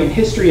memory and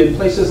history in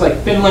places like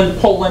Finland,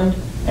 Poland,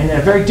 and in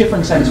a very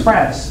different sense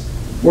France,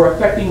 were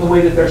affecting the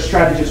way that their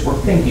strategists were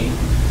thinking.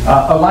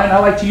 A line I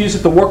like to use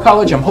at the War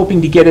College, I'm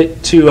hoping to get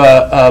it to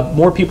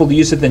more people to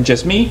use it than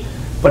just me,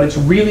 but it's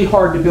really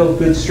hard to build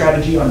good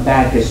strategy on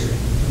bad history.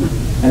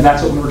 And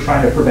that's what we were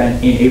trying to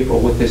prevent in April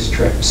with this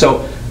trip.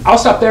 So I'll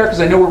stop there because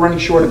I know we're running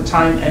short of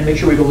time, and make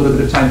sure we have a little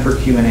bit of time for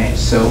Q&A.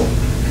 So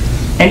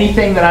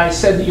anything that I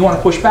said that you want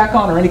to push back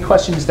on, or any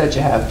questions that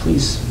you have,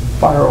 please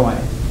fire away.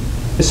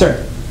 Yes,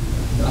 sir.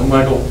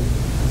 Michael,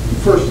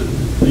 first,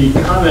 the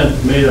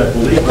comment made, I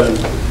believe, by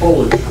the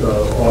Polish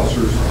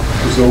officers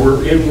is that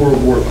we're in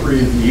World War III,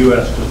 the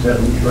U.S. just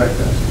hadn't tracked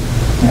that.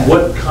 Yeah.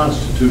 What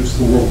constitutes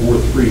the World War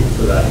III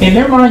for that? In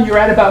their mind, you're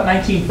at about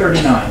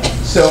 1939.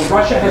 So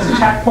Russia has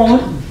attacked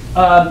Poland,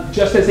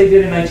 just as they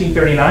did in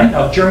 1939.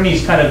 Now,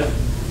 Germany's kind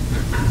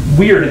of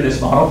weird in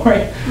this model,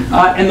 right?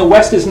 And the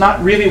West is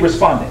not really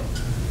responding.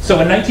 So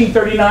in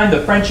 1939,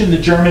 the French and the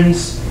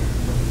Germans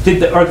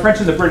or the French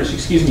and the British,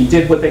 excuse me,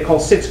 did what they call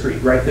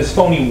Sitzkrieg, right? This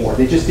phony war.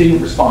 They just didn't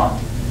respond.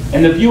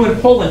 And the view in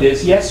Poland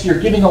is, yes,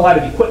 you're giving a lot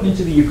of equipment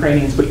to the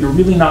Ukrainians, but you're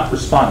really not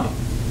responding.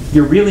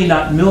 You're really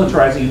not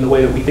militarizing in the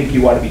way that we think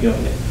you ought to be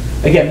doing it.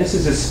 Again, this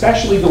is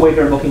especially the way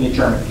they're looking at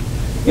Germany.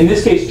 In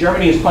this case,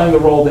 Germany is playing the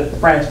role that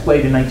France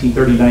played in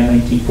 1939,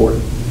 1940.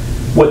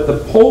 What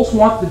the Poles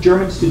want the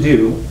Germans to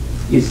do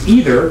is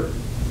either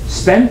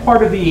spend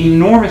part of the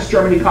enormous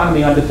German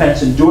economy on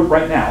defense and do it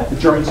right now. The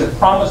Germans have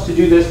promised to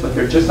do this, but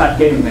they're just not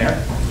getting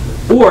there.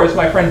 Or, as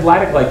my friend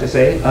Vladek liked to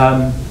say,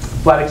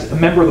 Vladek's a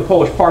member of the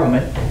Polish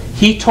parliament,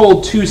 he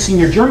told two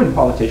senior German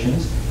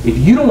politicians, if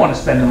you don't want to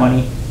spend the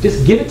money,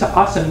 just give it to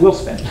us and we'll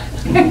spend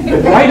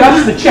it. Write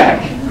us the check,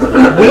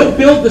 we'll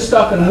build the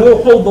stuff and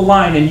we'll hold the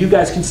line and you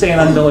guys can stay an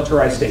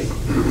unmilitarized state.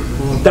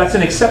 That's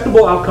an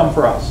acceptable outcome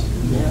for us.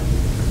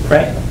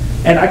 Right?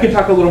 And I can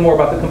talk a little more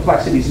about the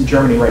complexities in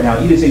Germany right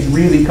now. It is a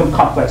really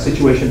complex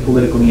situation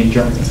politically in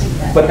Germany.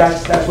 But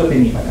that's what they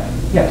mean by that.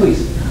 Yeah,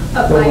 please.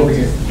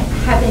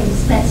 Having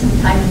spent some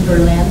time in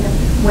Berlin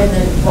when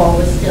the wall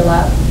was still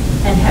up,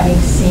 and having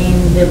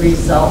seen the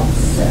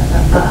results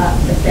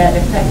that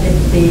affected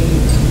the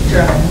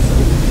Germans,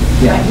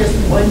 I'm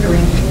just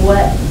wondering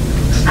what,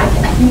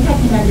 I think I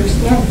can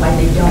understand why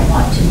they don't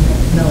want to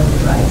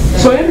militarize.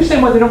 So I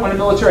understand why they don't want to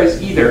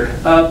militarize either,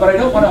 but I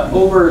don't want to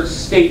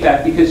overstate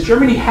that because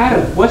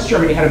West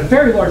Germany had a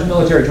very large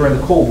military during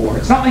the Cold War.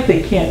 It's not like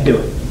they can't do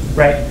it,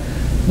 right?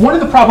 One of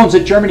the problems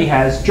that Germany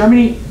has,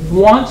 Germany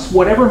wants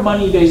whatever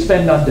money they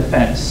spend on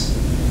defense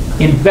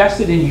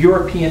invested in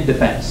European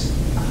defense.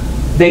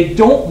 They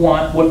don't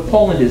want what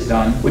Poland has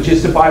done, which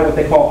is to buy what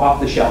they call off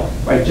the shelf,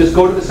 right? Just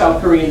go to the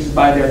South Koreans and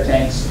buy their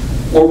tanks,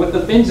 or what the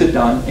Finns have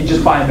done and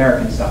just buy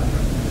American stuff,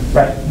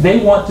 right? They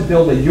want to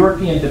build a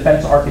European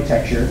defense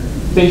architecture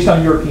based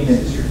on European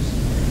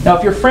industries. Now,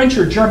 if you're French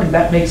or German,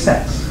 that makes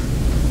sense,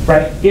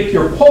 right? If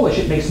you're Polish,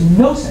 it makes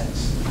no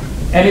sense.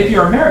 And if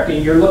you're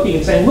American, you're looking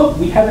and saying, look,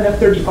 we have an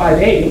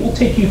F-35A. It will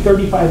take you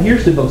 35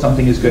 years to build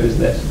something as good as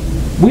this.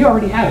 We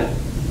already have it.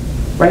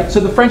 Right?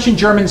 So the French and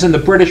Germans and the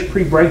British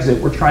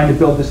pre-Brexit were trying to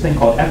build this thing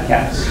called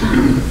FCAS,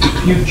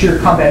 Future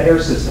Combat Air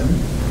System.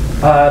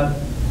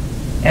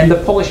 And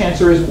the Polish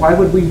answer is, why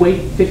would we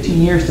wait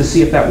 15 years to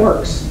see if that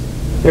works?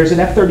 There's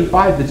an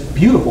F-35 that's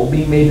beautiful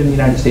being made in the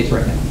United States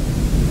right now.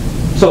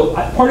 So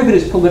part of it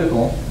is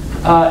political,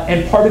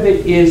 and part of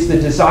it is the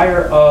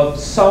desire of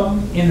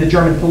some in the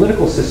German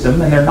political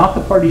system, and they're not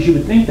the parties you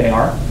would think they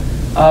are,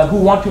 who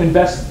want to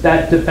invest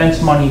that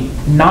defense money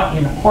not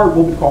in what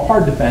we call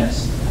hard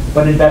defense,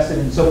 but invested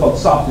in so-called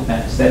soft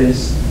defense, that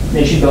is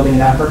nation building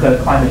in Africa,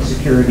 climate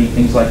security,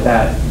 things like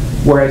that.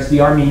 Whereas the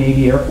Army,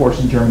 Navy, Air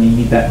Force in Germany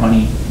need that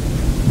money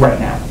right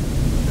now,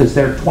 because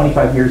there are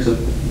 25 years of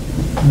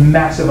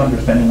massive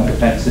underspending on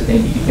defense that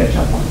they need to catch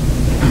up on.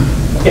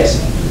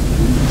 Yes?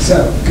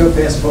 So, go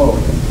fast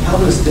forward. How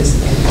was this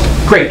end?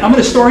 Great. I'm an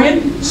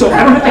historian, so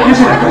I don't have to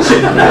answer that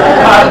question.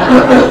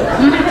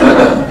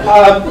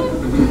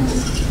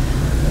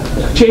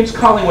 James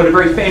Collingwood, a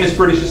very famous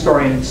British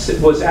historian,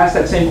 was asked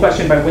that same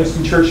question by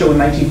Winston Churchill in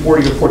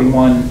 1940 or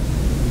 41.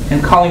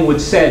 And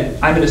Collingwood said,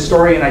 I'm an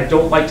historian, I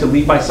don't like to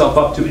leave myself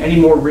up to any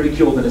more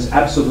ridicule than is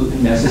absolutely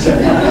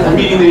necessary.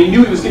 Meaning that he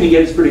knew he was going to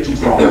get his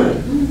predictions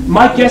wrong.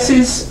 My guess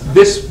is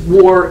this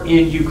war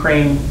in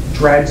Ukraine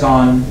drags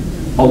on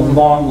a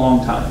long,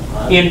 long time.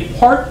 In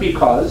part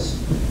because,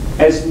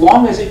 as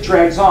long as it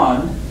drags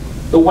on,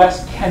 the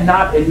West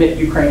cannot admit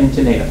Ukraine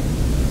into NATO.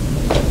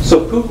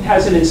 So Putin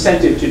has an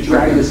incentive to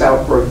drag this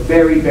out for a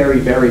very, very,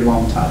 very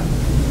long time.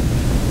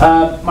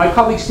 My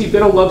colleague Steve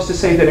Biddle loves to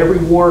say that every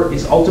war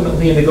is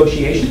ultimately a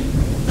negotiation.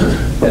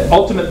 That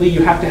ultimately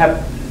you have to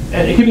have,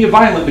 and it can be a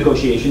violent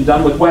negotiation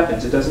done with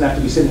weapons. It doesn't have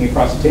to be sitting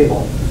across the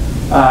table.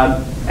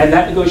 And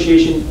that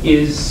negotiation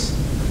is,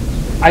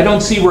 I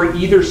don't see where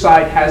either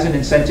side has an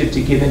incentive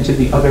to give in to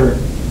the other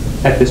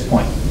at this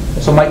point.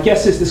 So my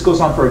guess is this goes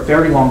on for a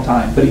very long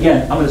time. But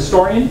again, I'm an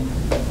historian.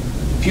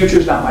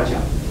 Future's not my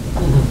job.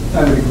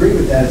 I would agree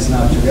with that as an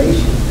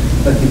observation,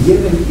 but the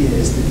given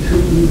is that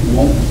Putin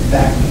won't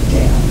back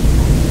down.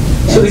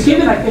 So the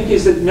given, I think,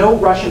 is that no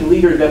Russian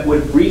leader that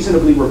would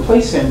reasonably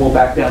replace him will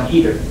back down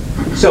either.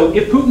 So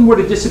if Putin were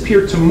to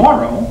disappear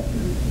tomorrow,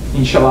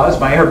 inshallah, as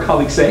my Arab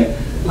colleagues say,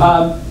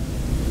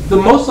 the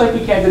most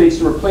likely candidates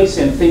to replace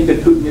him think that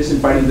Putin isn't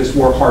fighting this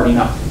war hard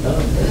enough.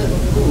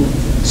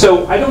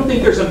 So I don't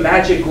think there's a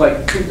magic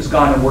like Putin's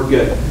gone and we're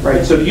good,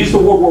 right? So to use the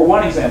World War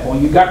I example,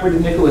 when you got rid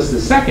of Nicholas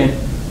II,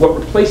 what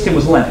replaced him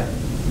was Lenin.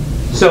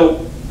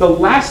 So the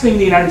last thing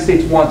the United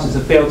States wants is a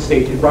failed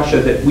state in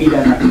Russia that we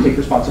then have to take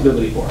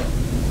responsibility for,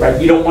 right?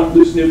 You don't want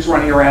loose nukes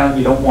running around.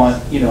 You don't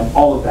want,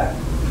 all of that.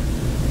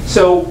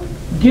 So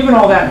given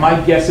all that,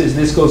 my guess is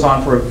this goes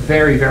on for a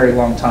very, very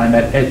long time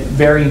at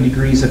varying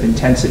degrees of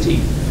intensity.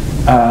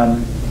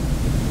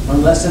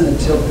 Unless and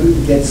until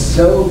Putin gets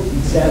so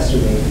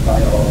exacerbated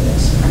by all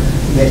this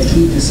that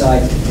he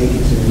decides to take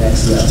it to the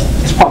next level.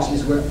 It's possible.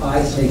 Which is where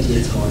I think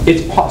it's going.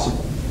 It's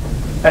possible.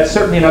 That's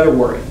certainly another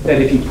worry,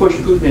 that if you push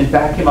Putin and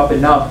back him up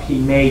enough, he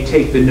may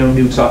take the no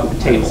nukes off the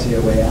table. See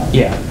a way out.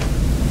 Yeah.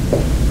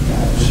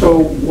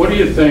 So what do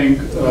you think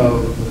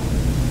of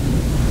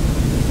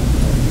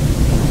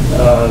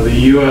the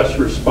U.S.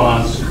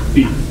 response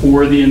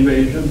before the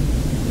invasion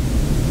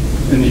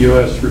and the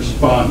U.S.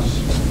 response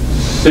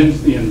since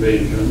the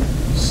invasion?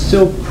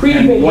 So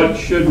pre-invasion, and what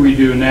should we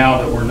do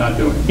now that we're not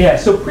doing? Yeah,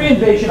 so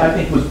pre-invasion I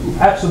think was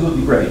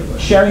absolutely great.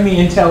 Sharing the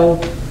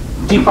intel,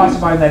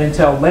 declassifying that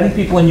intel, letting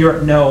people in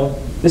Europe know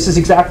this is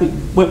exactly,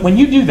 when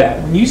you do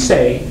that, when you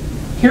say,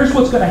 here's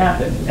what's going to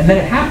happen, and then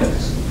it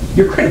happens,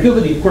 your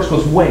credibility, of course,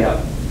 goes way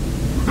up.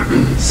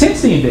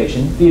 Since the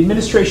invasion, the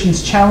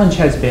administration's challenge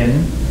has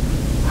been,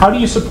 how do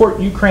you support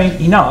Ukraine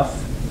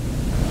enough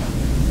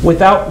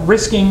without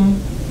risking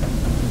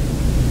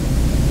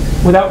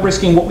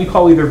what we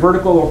call either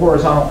vertical or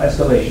horizontal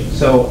escalation.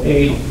 So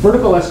a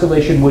vertical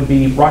escalation would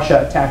be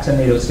Russia attacks a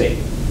NATO state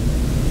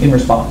in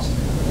response.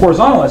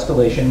 Horizontal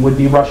escalation would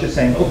be Russia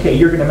saying, okay,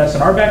 you're going to mess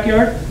in our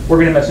backyard, we're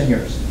going to mess in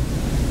yours.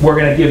 We're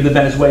going to give the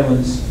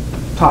Venezuelans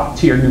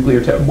top-tier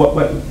nuclear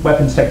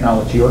weapons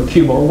technology, or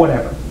Cuba, or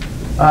whatever.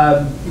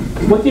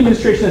 What the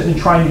administration has been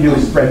trying to do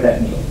is spread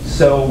that needle.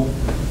 So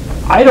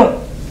I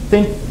don't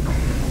think,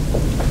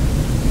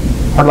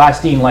 our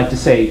last dean liked to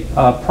say,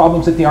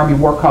 problems at the Army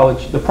War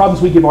College, the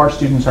problems we give our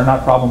students are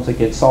not problems that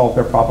get solved,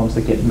 they're problems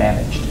that get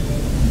managed.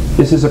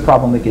 This is a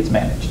problem that gets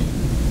managed.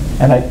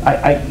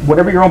 And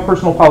whatever your own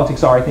personal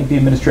politics are, I think the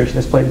administration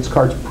has played its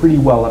cards pretty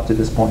well up to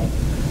this point.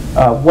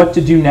 What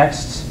to do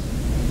next?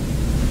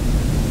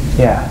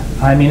 Yeah,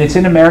 I mean, it's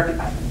in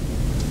America.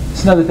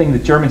 It's another thing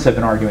that Germans have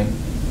been arguing.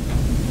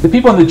 The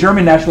people in the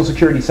German national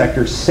security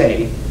sector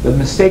say the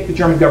mistake the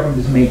German government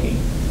is making,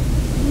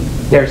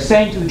 they're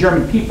saying to the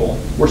German people,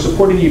 we're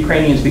supporting the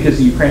Ukrainians because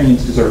the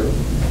Ukrainians deserve it.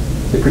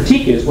 The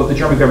critique is, what the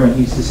German government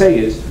needs to say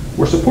is,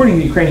 we're supporting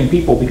the Ukrainian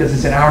people because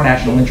it's in our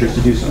national interest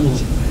to do so.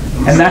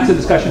 And that's a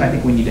discussion I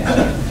think we need to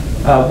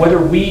have. Whether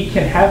we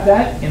can have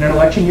that in an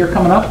election year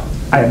coming up,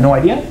 I have no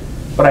idea,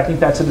 but I think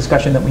that's a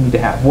discussion that we need to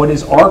have. What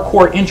is our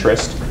core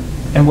interest,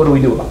 and what do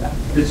we do about that?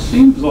 It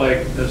seems like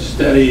a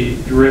steady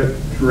drip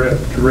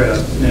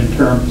in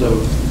terms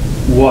of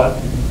what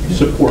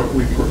support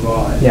we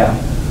provide. Yeah.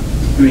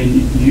 I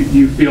mean,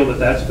 you feel that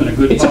that's been a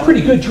good It's a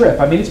pretty good drip.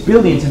 I mean, it's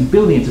billions and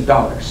billions of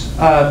dollars.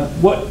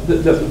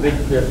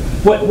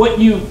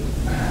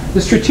 The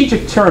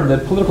strategic term, the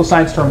political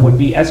science term would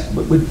be,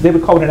 they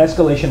would call it an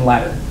escalation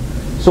ladder.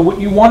 So what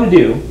you want to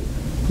do,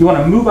 you want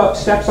to move up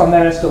steps on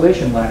that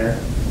escalation ladder,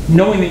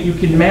 knowing that you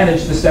can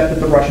manage the step that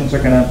the Russians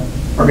are going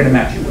to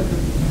match you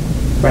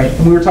with, right?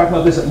 And we were talking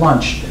about this at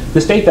lunch.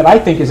 The state that I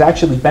think is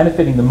actually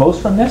benefiting the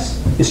most from this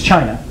is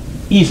China,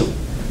 easily.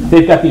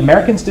 They've got the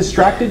Americans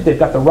distracted, they've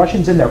got the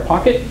Russians in their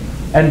pocket,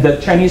 and the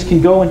Chinese can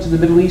go into the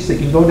Middle East, they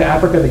can go into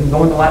Africa, they can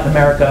go into Latin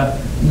America,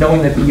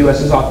 knowing that the U.S.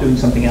 is off doing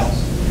something else.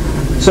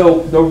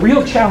 So the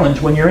real challenge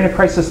when you're in a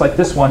crisis like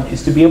this one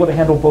is to be able to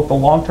handle both the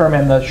long term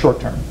and the short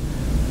term.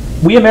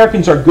 We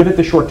Americans are good at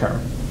the short term.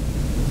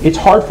 It's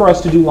hard for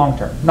us to do long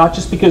term, not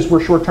just because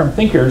we're short term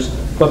thinkers,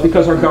 but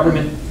because our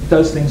government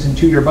does things in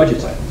 2-year budget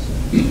cycles.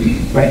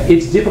 Right?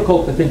 It's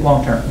difficult to think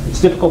long term.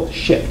 It's difficult to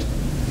shift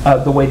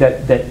the way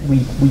that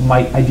we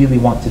might ideally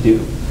want to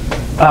do.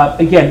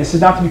 Again, this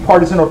is not to be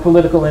partisan or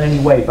political in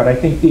any way, but I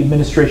think the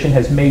administration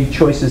has made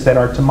choices that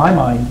are, to my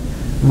mind,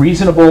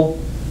 reasonable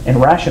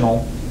and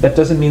rational. That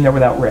doesn't mean they're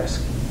without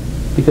risk,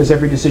 because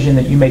every decision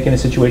that you make in a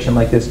situation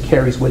like this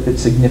carries with it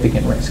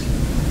significant risk.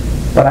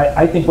 But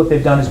I think what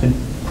they've done has been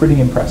pretty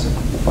impressive.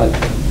 But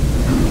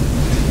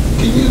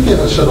can you give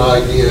us an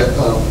idea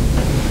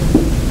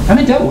of I'm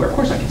in Delaware, of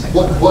course I can say.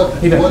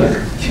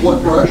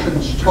 what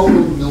Russians'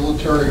 total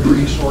military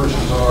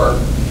resources are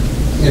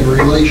in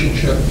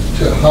relationship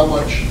to how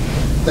much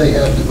they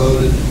have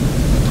devoted?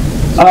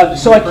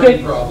 So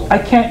I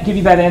can't give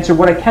you that answer.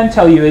 What I can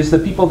tell you is the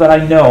people that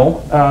I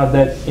know,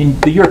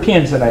 the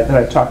Europeans that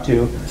I've talked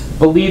to,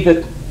 believe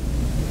that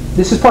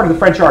this is part of the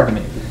French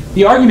argument.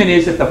 The argument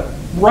is that the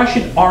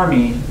Russian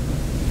army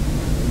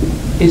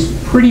is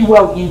pretty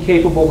well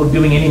incapable of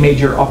doing any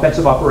major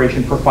offensive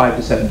operation for 5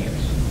 to 7 years.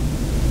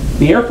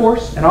 The Air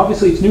Force, and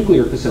obviously its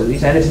nuclear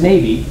facilities, and its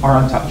Navy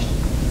are untouched.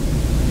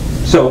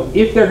 So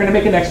if they're going to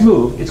make a next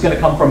move, it's going to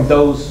come from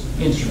those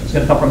instruments, it's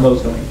going to come from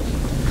those domains.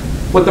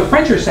 What the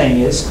French are saying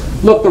is,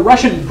 look, the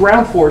Russian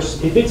ground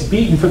force, if it's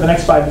beaten for the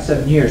next 5 to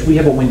 7 years, we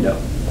have a window.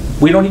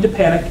 We don't need to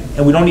panic,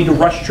 and we don't need to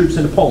rush troops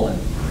into Poland.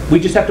 We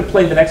just have to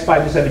play the next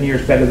 5 to 7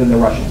 years better than the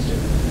Russians do.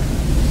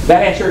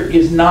 That answer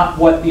is not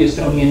what the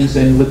Estonians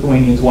and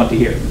Lithuanians want to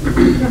hear.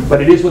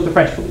 But it is what the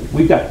French believe.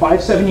 We've got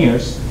 5-7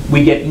 years.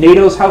 We get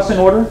NATO's house in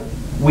order.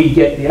 We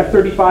get the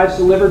F-35s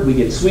delivered. We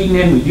get Sweden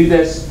in. We do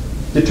this.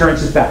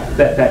 Deterrence is back.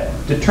 That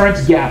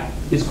deterrence gap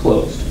is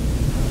closed.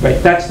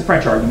 Right? That's the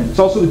French argument. It's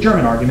also the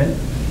German argument.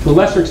 To a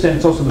lesser extent,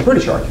 it's also the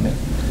British argument.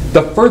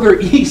 The further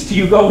east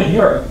you go in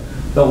Europe,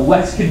 the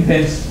less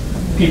convinced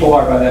people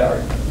are by that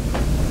argument.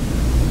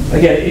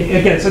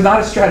 Again, it's not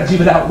a strategy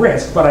without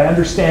risk, but I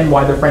understand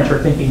why the French are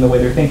thinking the way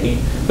they're thinking.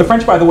 The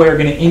French, by the way, are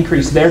going to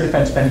increase their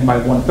defense spending by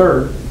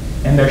 1/3,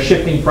 and they're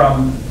shifting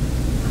from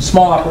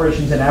small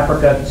operations in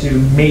Africa to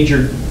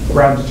major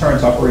ground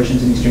deterrence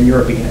operations in Eastern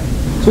Europe again.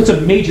 So it's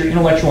a major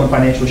intellectual and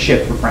financial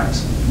shift for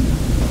France.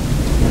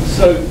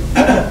 So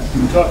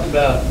you talked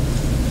about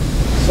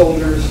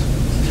soldiers,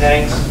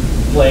 tanks,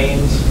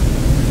 planes.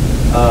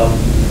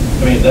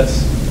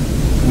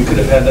 We could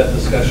have had that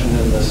discussion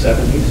in the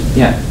 70s.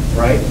 Yeah.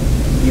 Right?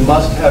 You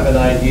must have an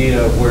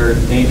idea of where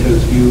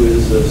NATO's view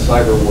is of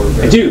cyber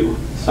warfare. I do.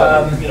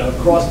 So,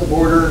 cross the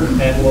border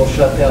and we'll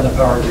shut down the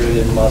power grid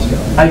in Moscow.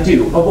 I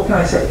do. What can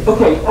I say?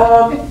 Okay.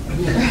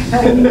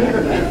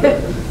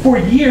 For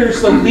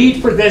years, the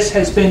lead for this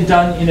has been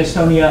done in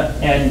Estonia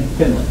and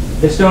Finland.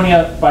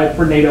 Estonia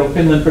for NATO,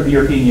 Finland for the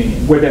European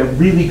Union, where they're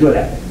really good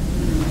at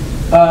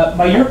it.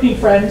 My European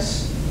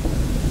friends,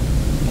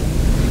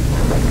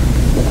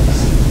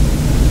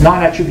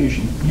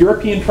 non-attribution,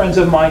 European friends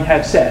of mine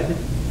have said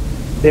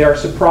they are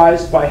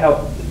surprised by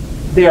how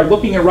they are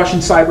looking at Russian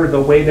cyber the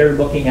way they're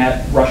looking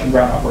at Russian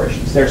ground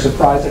operations. They're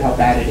surprised at how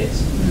bad it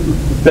is.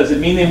 Does it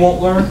mean they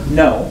won't learn?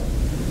 No.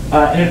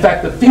 And in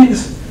fact, the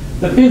Finns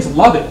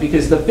love it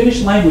because the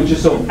Finnish language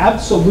is so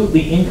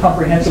absolutely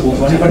incomprehensible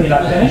to anybody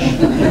not Finnish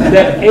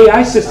that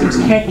AI systems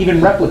can't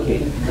even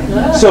replicate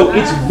it. So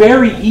it's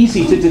very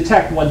easy to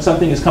detect when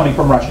something is coming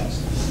from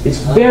Russians. It's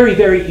very,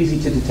 very easy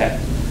to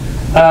detect.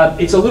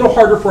 It's a little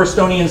harder for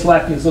Estonians,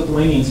 Latvians,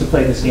 Lithuanians to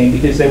play this game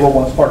because they were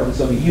once part of the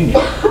Soviet Union.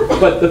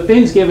 But the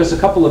Finns gave us a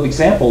couple of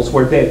examples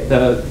where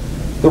the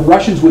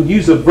Russians would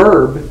use a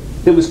verb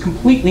that was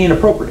completely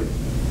inappropriate.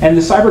 And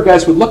the cyber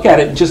guys would look at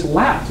it and just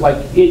laugh. Like,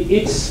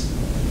 it's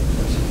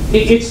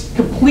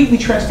completely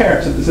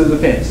transparent to the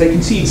Finns. They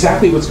can see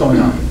exactly what's going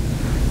on.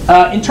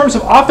 In terms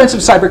of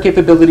offensive cyber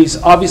capabilities,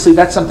 obviously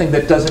that's something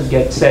that doesn't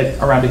get said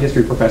around a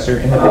history professor.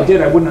 And if I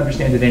did, I wouldn't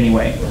understand it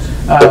anyway.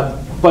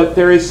 But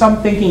there is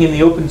some thinking in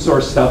the open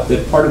source stuff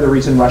that part of the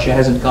reason Russia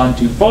hasn't gone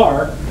too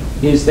far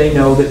is they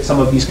know that some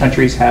of these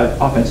countries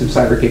have offensive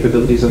cyber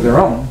capabilities of their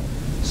own.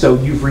 So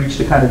you've reached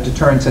a kind of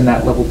deterrence in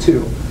that level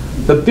too.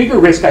 The bigger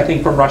risk, I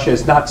think, from Russia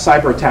is not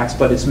cyber attacks,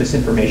 but it's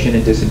misinformation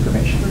and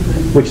disinformation,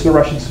 which the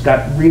Russians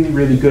got really,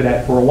 really good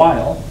at for a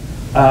while.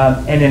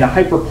 And in a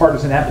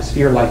hyper-partisan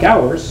atmosphere like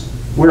ours,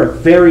 we're a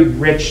very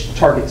rich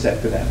target set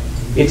for them.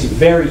 It's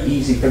very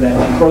easy for them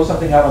to throw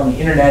something out on the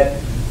internet.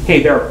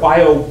 Hey, there are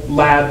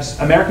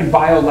biolabs, American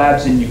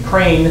biolabs in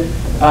Ukraine.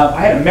 I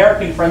had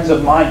American friends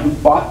of mine who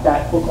bought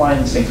that hook, line,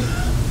 and sinker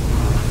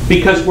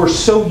because we're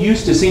so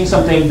used to seeing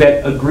something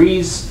that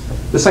agrees.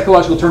 The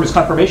psychological term is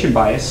confirmation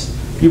bias.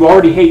 You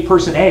already hate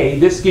person A.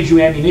 This gives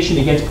you ammunition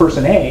against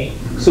person A,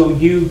 so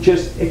you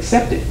just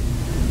accept it.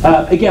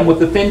 Again, what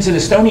the Finns and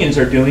Estonians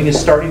are doing is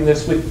starting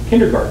this with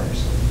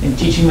kindergartners and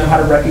teaching them how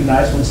to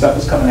recognize when stuff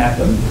is coming at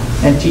them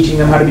and teaching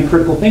them how to be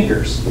critical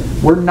thinkers.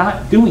 We're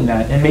not doing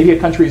that, and maybe a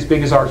country as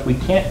big as ours, we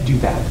can't do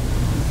that.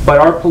 But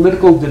our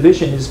political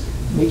division is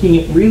making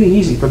it really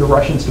easy for the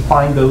Russians to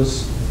find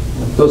those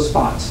those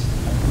spots.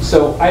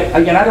 So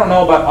again, I don't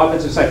know about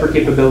offensive cipher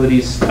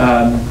capabilities,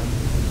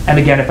 and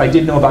again, if I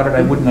did know about it,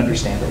 I wouldn't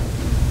understand it.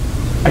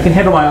 I can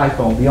handle my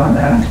iPhone. Beyond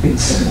that,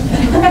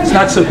 it's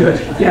not so good.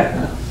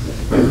 Yeah.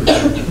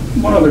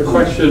 One other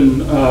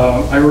question.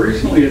 I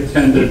recently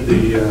attended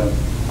the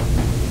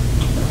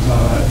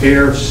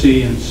Air,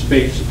 Sea, and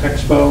Space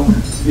Expo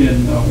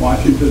in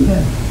Washington.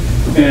 Yeah.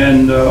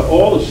 And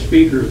all the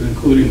speakers,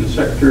 including the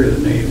Secretary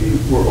of the Navy,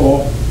 were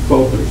all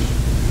focused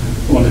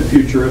on the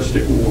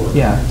futuristic war.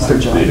 Yeah, it's their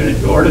job.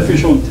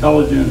 Artificial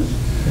intelligence.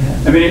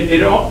 Yeah. I mean,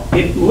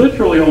 it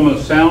literally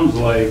almost sounds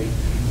like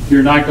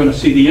you're not going to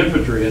see the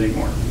infantry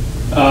anymore.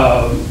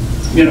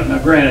 You know, now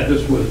granted,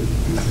 this was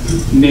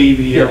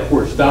Navy, Air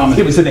Force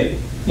dominated. It was the Navy.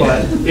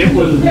 But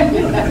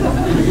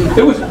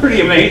it was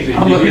pretty amazing.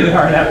 I'm looking at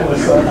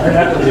Harnapolis.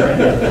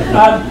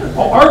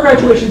 Our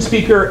graduation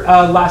speaker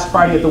last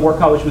Friday at the War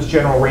College was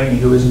General Rainey,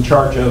 who is in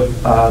charge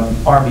of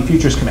Army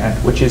Futures Command,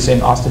 which is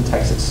in Austin,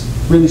 Texas.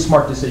 Really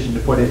smart decision to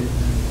put it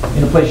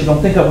in a place you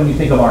don't think of when you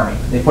think of Army.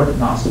 They put it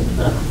in Austin.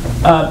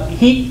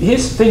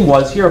 His thing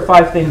was, here are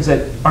 5 things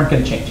that aren't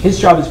going to change. His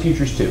job is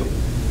futures too.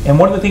 And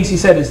one of the things he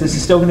said is this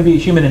is still going to be a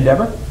human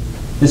endeavor.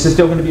 This is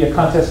still going to be a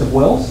contest of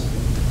wills.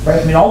 Right?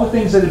 I mean, all the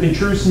things that have been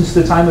true since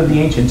the time of the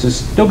ancients is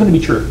still going to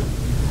be true.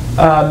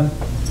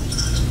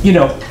 You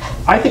know,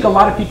 I think a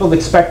lot of people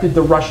expected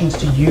the Russians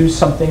to use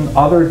something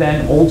other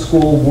than old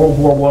school World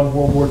War I,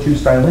 World War II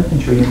style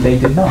infantry, and they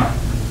did not.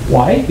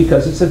 Why?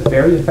 Because it's a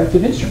very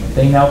effective instrument.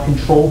 They now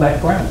control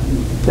that ground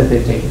that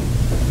they've taken.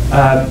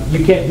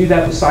 You can't do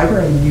that with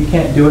cyber, and you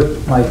can't do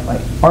it, my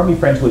Army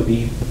friends would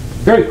be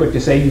very quick to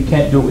say, you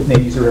can't do it with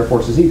navies or air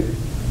forces either.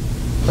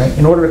 Right?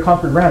 In order to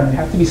conquer ground, you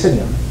have to be sitting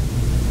on it.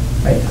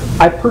 Right?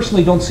 I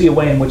personally don't see a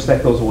way in which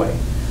that goes away.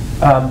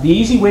 The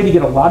easy way to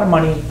get a lot of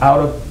money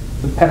out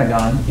of the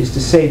Pentagon is to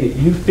say that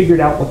you've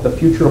figured out what the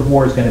future of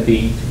war is going to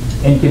be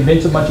and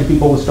convince a bunch of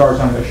people with stars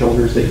on their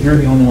shoulders that you're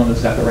the only one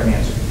that's got the right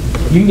answer.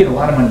 You can get a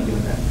lot of money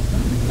doing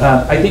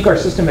that. I think our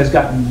system has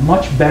gotten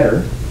much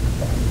better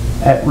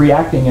at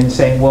reacting and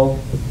saying, well,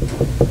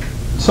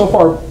 so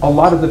far a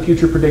lot of the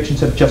future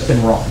predictions have just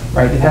been wrong.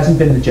 Right? It hasn't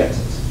been the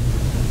Jetsons.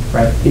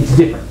 Right? It's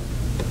different.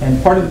 And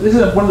this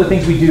is one of the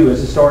things we do as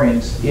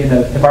historians in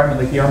an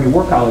environment like the Army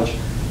War College.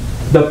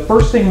 The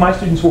first thing my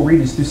students will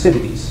read is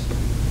Thucydides,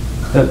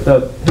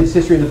 his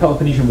history of the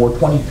Peloponnesian War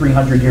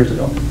 2,300 years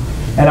ago.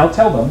 And I'll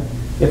tell them,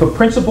 if a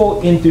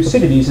principle in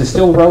Thucydides is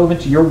still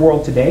relevant to your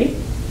world today,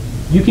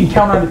 you can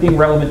count on it being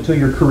relevant until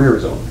your career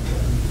is over.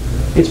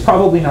 It's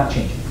probably not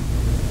changing.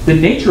 The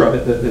nature of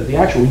it, the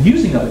actual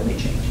using of it may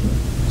change.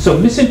 So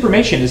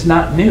misinformation is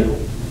not new.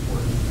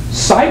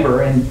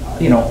 Cyber and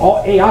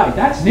all AI,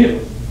 that's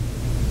new.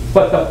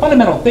 But the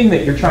fundamental thing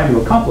that you're trying to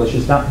accomplish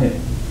is not new.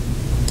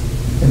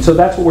 And so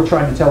that's what we're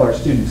trying to tell our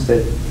students,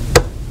 that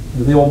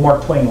the old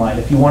Mark Twain line,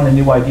 if you want a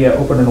new idea,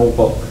 open an old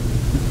book.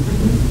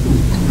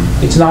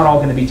 It's not all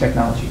going to be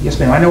technology. Yes,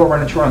 ma'am. I know we're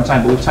running short on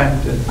time, but we have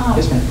time to...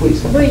 yes, ma'am,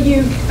 please. Well,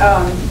 you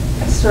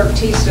sort of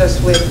teased us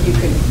with, you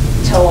could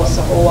tell us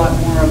a whole lot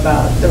more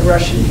about the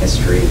Russian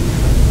history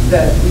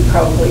that we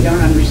probably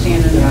don't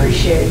understand and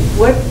appreciate.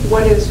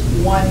 What is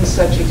one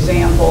such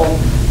example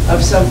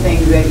of something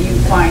that you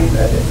find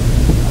that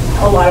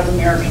a lot of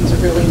Americans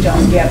really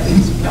don't get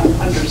because we don't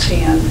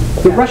understand?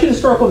 The Russian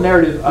historical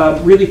narrative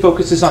really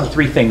focuses on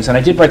 3 things, and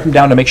I did write them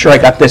down to make sure I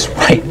got this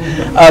right.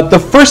 The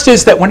first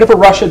is that whenever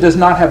Russia does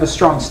not have a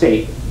strong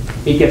state,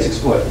 it gets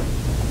exploited.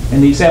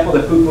 And the example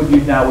that Putin would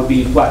use now would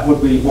be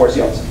Boris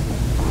Yeltsin.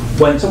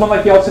 When someone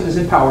like Yeltsin is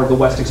in power, the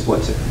West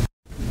exploits it.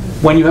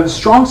 When you have a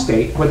strong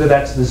state, whether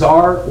that's the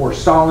Tsar or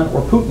Stalin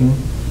or Putin,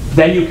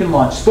 then you can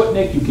launch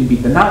Sputnik, you can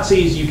beat the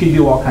Nazis, you can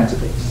do all kinds of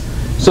things.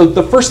 So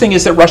the first thing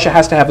is that Russia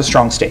has to have a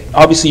strong state.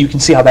 Obviously, you can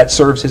see how that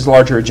serves his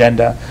larger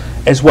agenda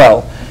as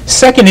well.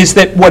 Second is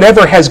that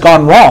whatever has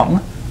gone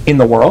wrong in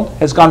the world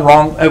has gone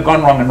wrong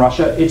in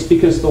Russia. It's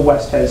because the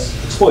West has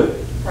exploited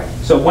it. Right.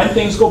 So when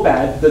things go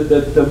bad,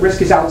 the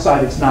risk is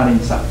outside, it's not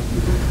inside.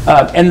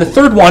 And the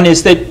third one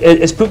is that,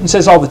 as Putin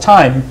says all the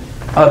time,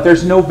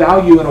 there's no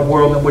value in a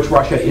world in which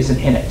Russia isn't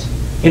in it.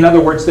 In other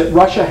words, that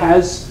Russia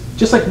has,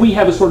 just like we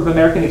have a sort of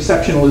American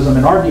exceptionalism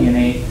in our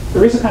DNA,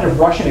 there is a kind of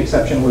Russian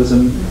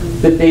exceptionalism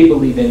that they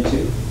believe in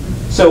too.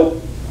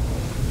 So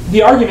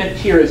the argument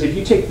here is if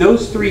you take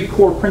those 3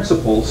 core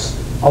principles,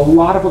 a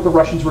lot of what the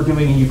Russians were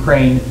doing in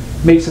Ukraine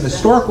makes an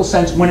historical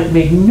sense when it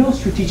made no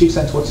strategic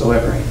sense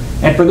whatsoever.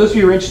 And for those of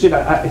you who are interested,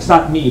 it's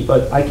not me,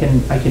 but I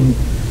can.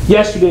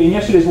 In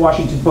yesterday's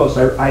Washington Post,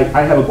 I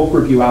have a book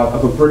review out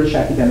of a British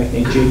academic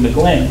named Jade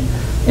McGlynn,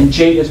 and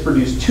Jade has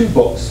produced 2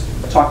 books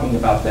talking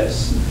about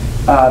this.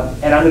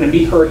 And I'm going to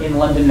meet her in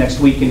London next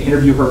week and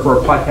interview her for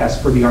a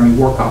podcast for the Army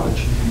War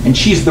College. And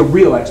she's the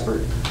real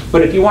expert.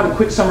 But if you want a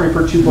quick summary of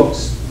her 2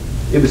 books,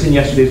 it was in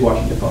yesterday's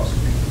Washington Post.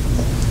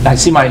 I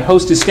see my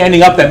host is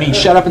standing up. That means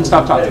shut up and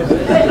stop talking.